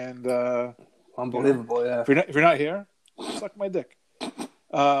 And unbelievable, yeah. If you're not here, suck my dick.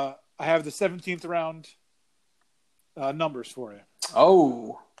 I have the 17th round numbers for you.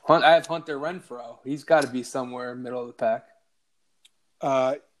 Oh, I have Hunter Renfrow. He's got to be somewhere middle of the pack.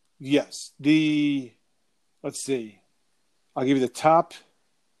 Yes. Let's see. I'll give you the top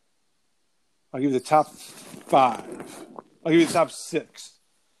 5. I'll give you the top 6.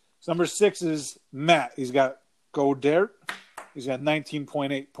 So number 6 is Matt. He's got Godert. He's got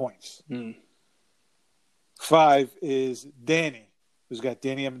 19.8 points. 5 is Danny, who's got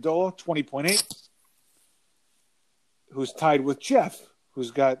Danny Amendola, 20.8. Who's tied with Jeff,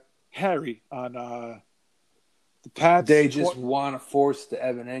 who's got Harry on the Pats. They just want to force the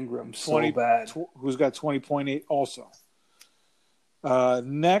Evan Ingram so bad. Who's got 20.8 also.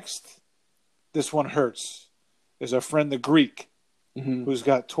 Next, this one hurts, is our friend the Greek, who's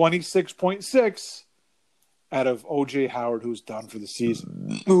got 26.6 out of O.J. Howard, who's done for the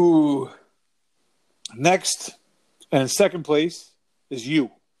season. Ooh. Next, and in second place, is you,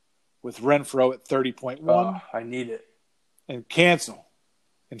 with Renfrow at 30.1. Oh, I need it. And Cancel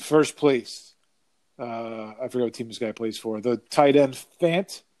in first place. I forget what team this guy plays for. The tight end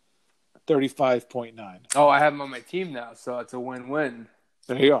Fant, 35.9. Oh, I have him on my team now, so it's a win-win.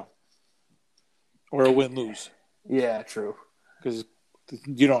 There you go. Or a win-lose. Yeah, true. Because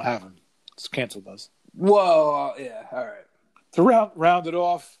you don't have him. Cancel does. Whoa, yeah, all right. To round it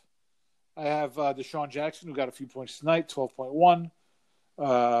off, I have Deshaun Jackson, who got a few points tonight, 12.1.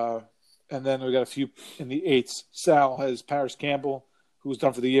 And then we got a few in the eights. Sal has Paris Campbell, who was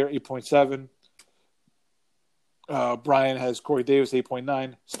done for the year, 8.7. Brian has Corey Davis,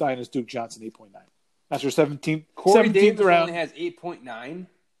 8.9. Stein has Duke Johnson, 8.9. That's your 17th. Corey 17th Davis round. only has 8.9.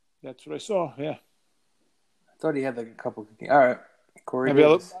 That's what I saw. Yeah. I thought he had like a couple. All right, Corey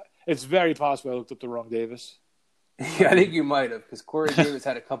Davis. It's very possible I looked up the wrong Davis. Yeah, I think you might have, because Corey Davis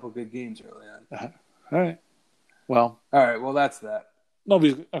had a couple good games early on. All right. Well. All right. Well, that's that.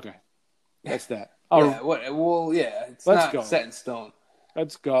 Nobody's okay. That's that. It's not set in stone.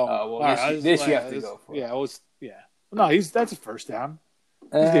 Let's go. This you have to go for. Yeah. No, that's a first down.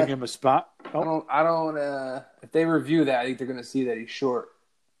 He's giving him a spot. Oh. I don't. If they review that, I think they're going to see that he's short.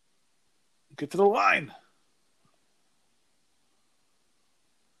 Get to the line.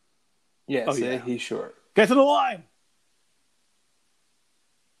 Yeah, he's short. Get to the line.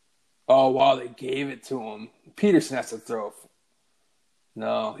 Oh, wow, they gave it to him. Peterson has to throw.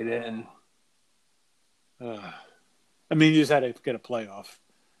 No, he didn't. I mean, you just had to get a playoff.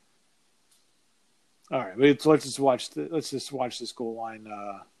 All right, let's just watch this goal line.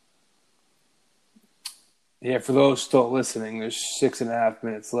 Yeah, for those still listening, there's 6.5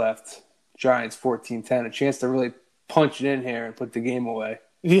 minutes left. Giants 14-10, a chance to really punch it in here and put the game away.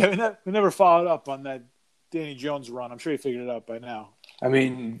 Yeah, we never followed up on that Danny Jones run. I'm sure he figured it out by now. I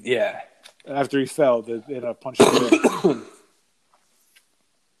mean, yeah. After he fell, they had a punch it in.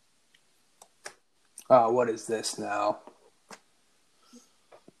 What is this now?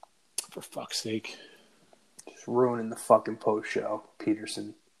 For fuck's sake. Just ruining the fucking post show,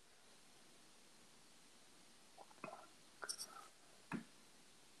 Peterson.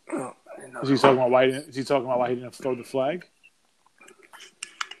 Is he talking about why he didn't throw the flag?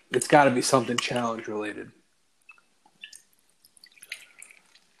 It's got to be something challenge related.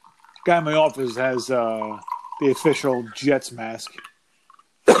 Guy in my office has the official Jets mask.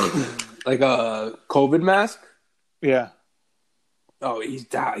 Like a COVID mask? Yeah. Oh, he's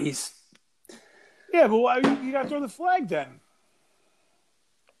down. Yeah, but why you got to throw the flag then?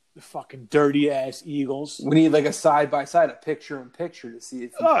 The fucking dirty ass Eagles. We need like a side by side, a picture in picture to see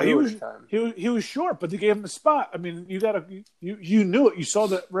if he was short, but they gave him the spot. I mean, you knew it. You saw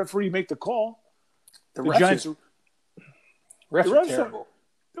the referee make the call. The Giants refs are terrible.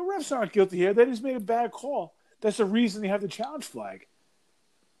 The refs aren't guilty here. They just made a bad call. That's the reason they have the challenge flag.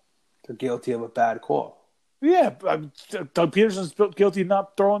 They're guilty of a bad call. Yeah, Doug Peterson's guilty of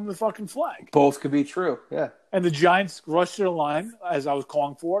not throwing the fucking flag. Both could be true, yeah. And the Giants rushed to the line, as I was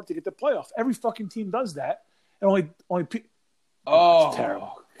calling for, to get the playoff. Every fucking team does that. And only it's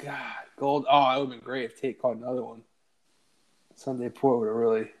terrible. God. Gold. Oh, it would have been great if Tate caught another one. Sunday Port would have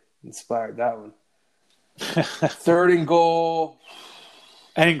really inspired that one. 3rd and goal.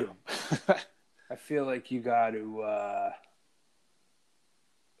 Ingram. I feel like you got to...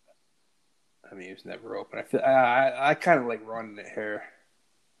 I mean, he was never open. I kind of like running it here.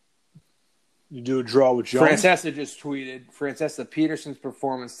 You do a draw with Jones? Francesa just tweeted, Francesa, Peterson's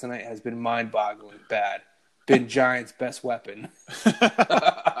performance tonight has been mind-boggling bad. Been Giants' best weapon. It's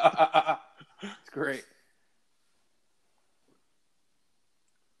great.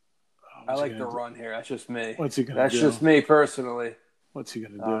 I like the run here. That's just me. What's he going to do? That's just me personally. What's he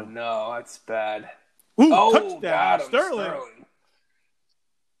going to do? Oh, no, that's bad. Ooh, touchdown, Sterling.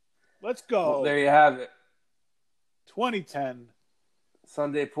 Let's go. Well, there you have it. 2010.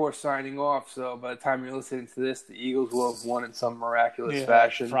 Sunday Port signing off, so by the time you're listening to this, the Eagles will have won in some miraculous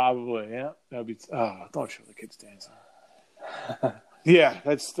fashion. Probably, yeah. That'd be. Don't show the kids dancing. Yeah,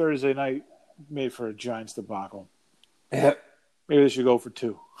 that's Thursday night, made for a Giants debacle. Yep. Maybe they should go for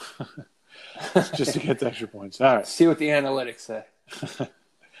 2, just to get the extra points. All right. See what the analytics say.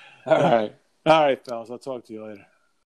 All right, fellas. I'll talk to you later.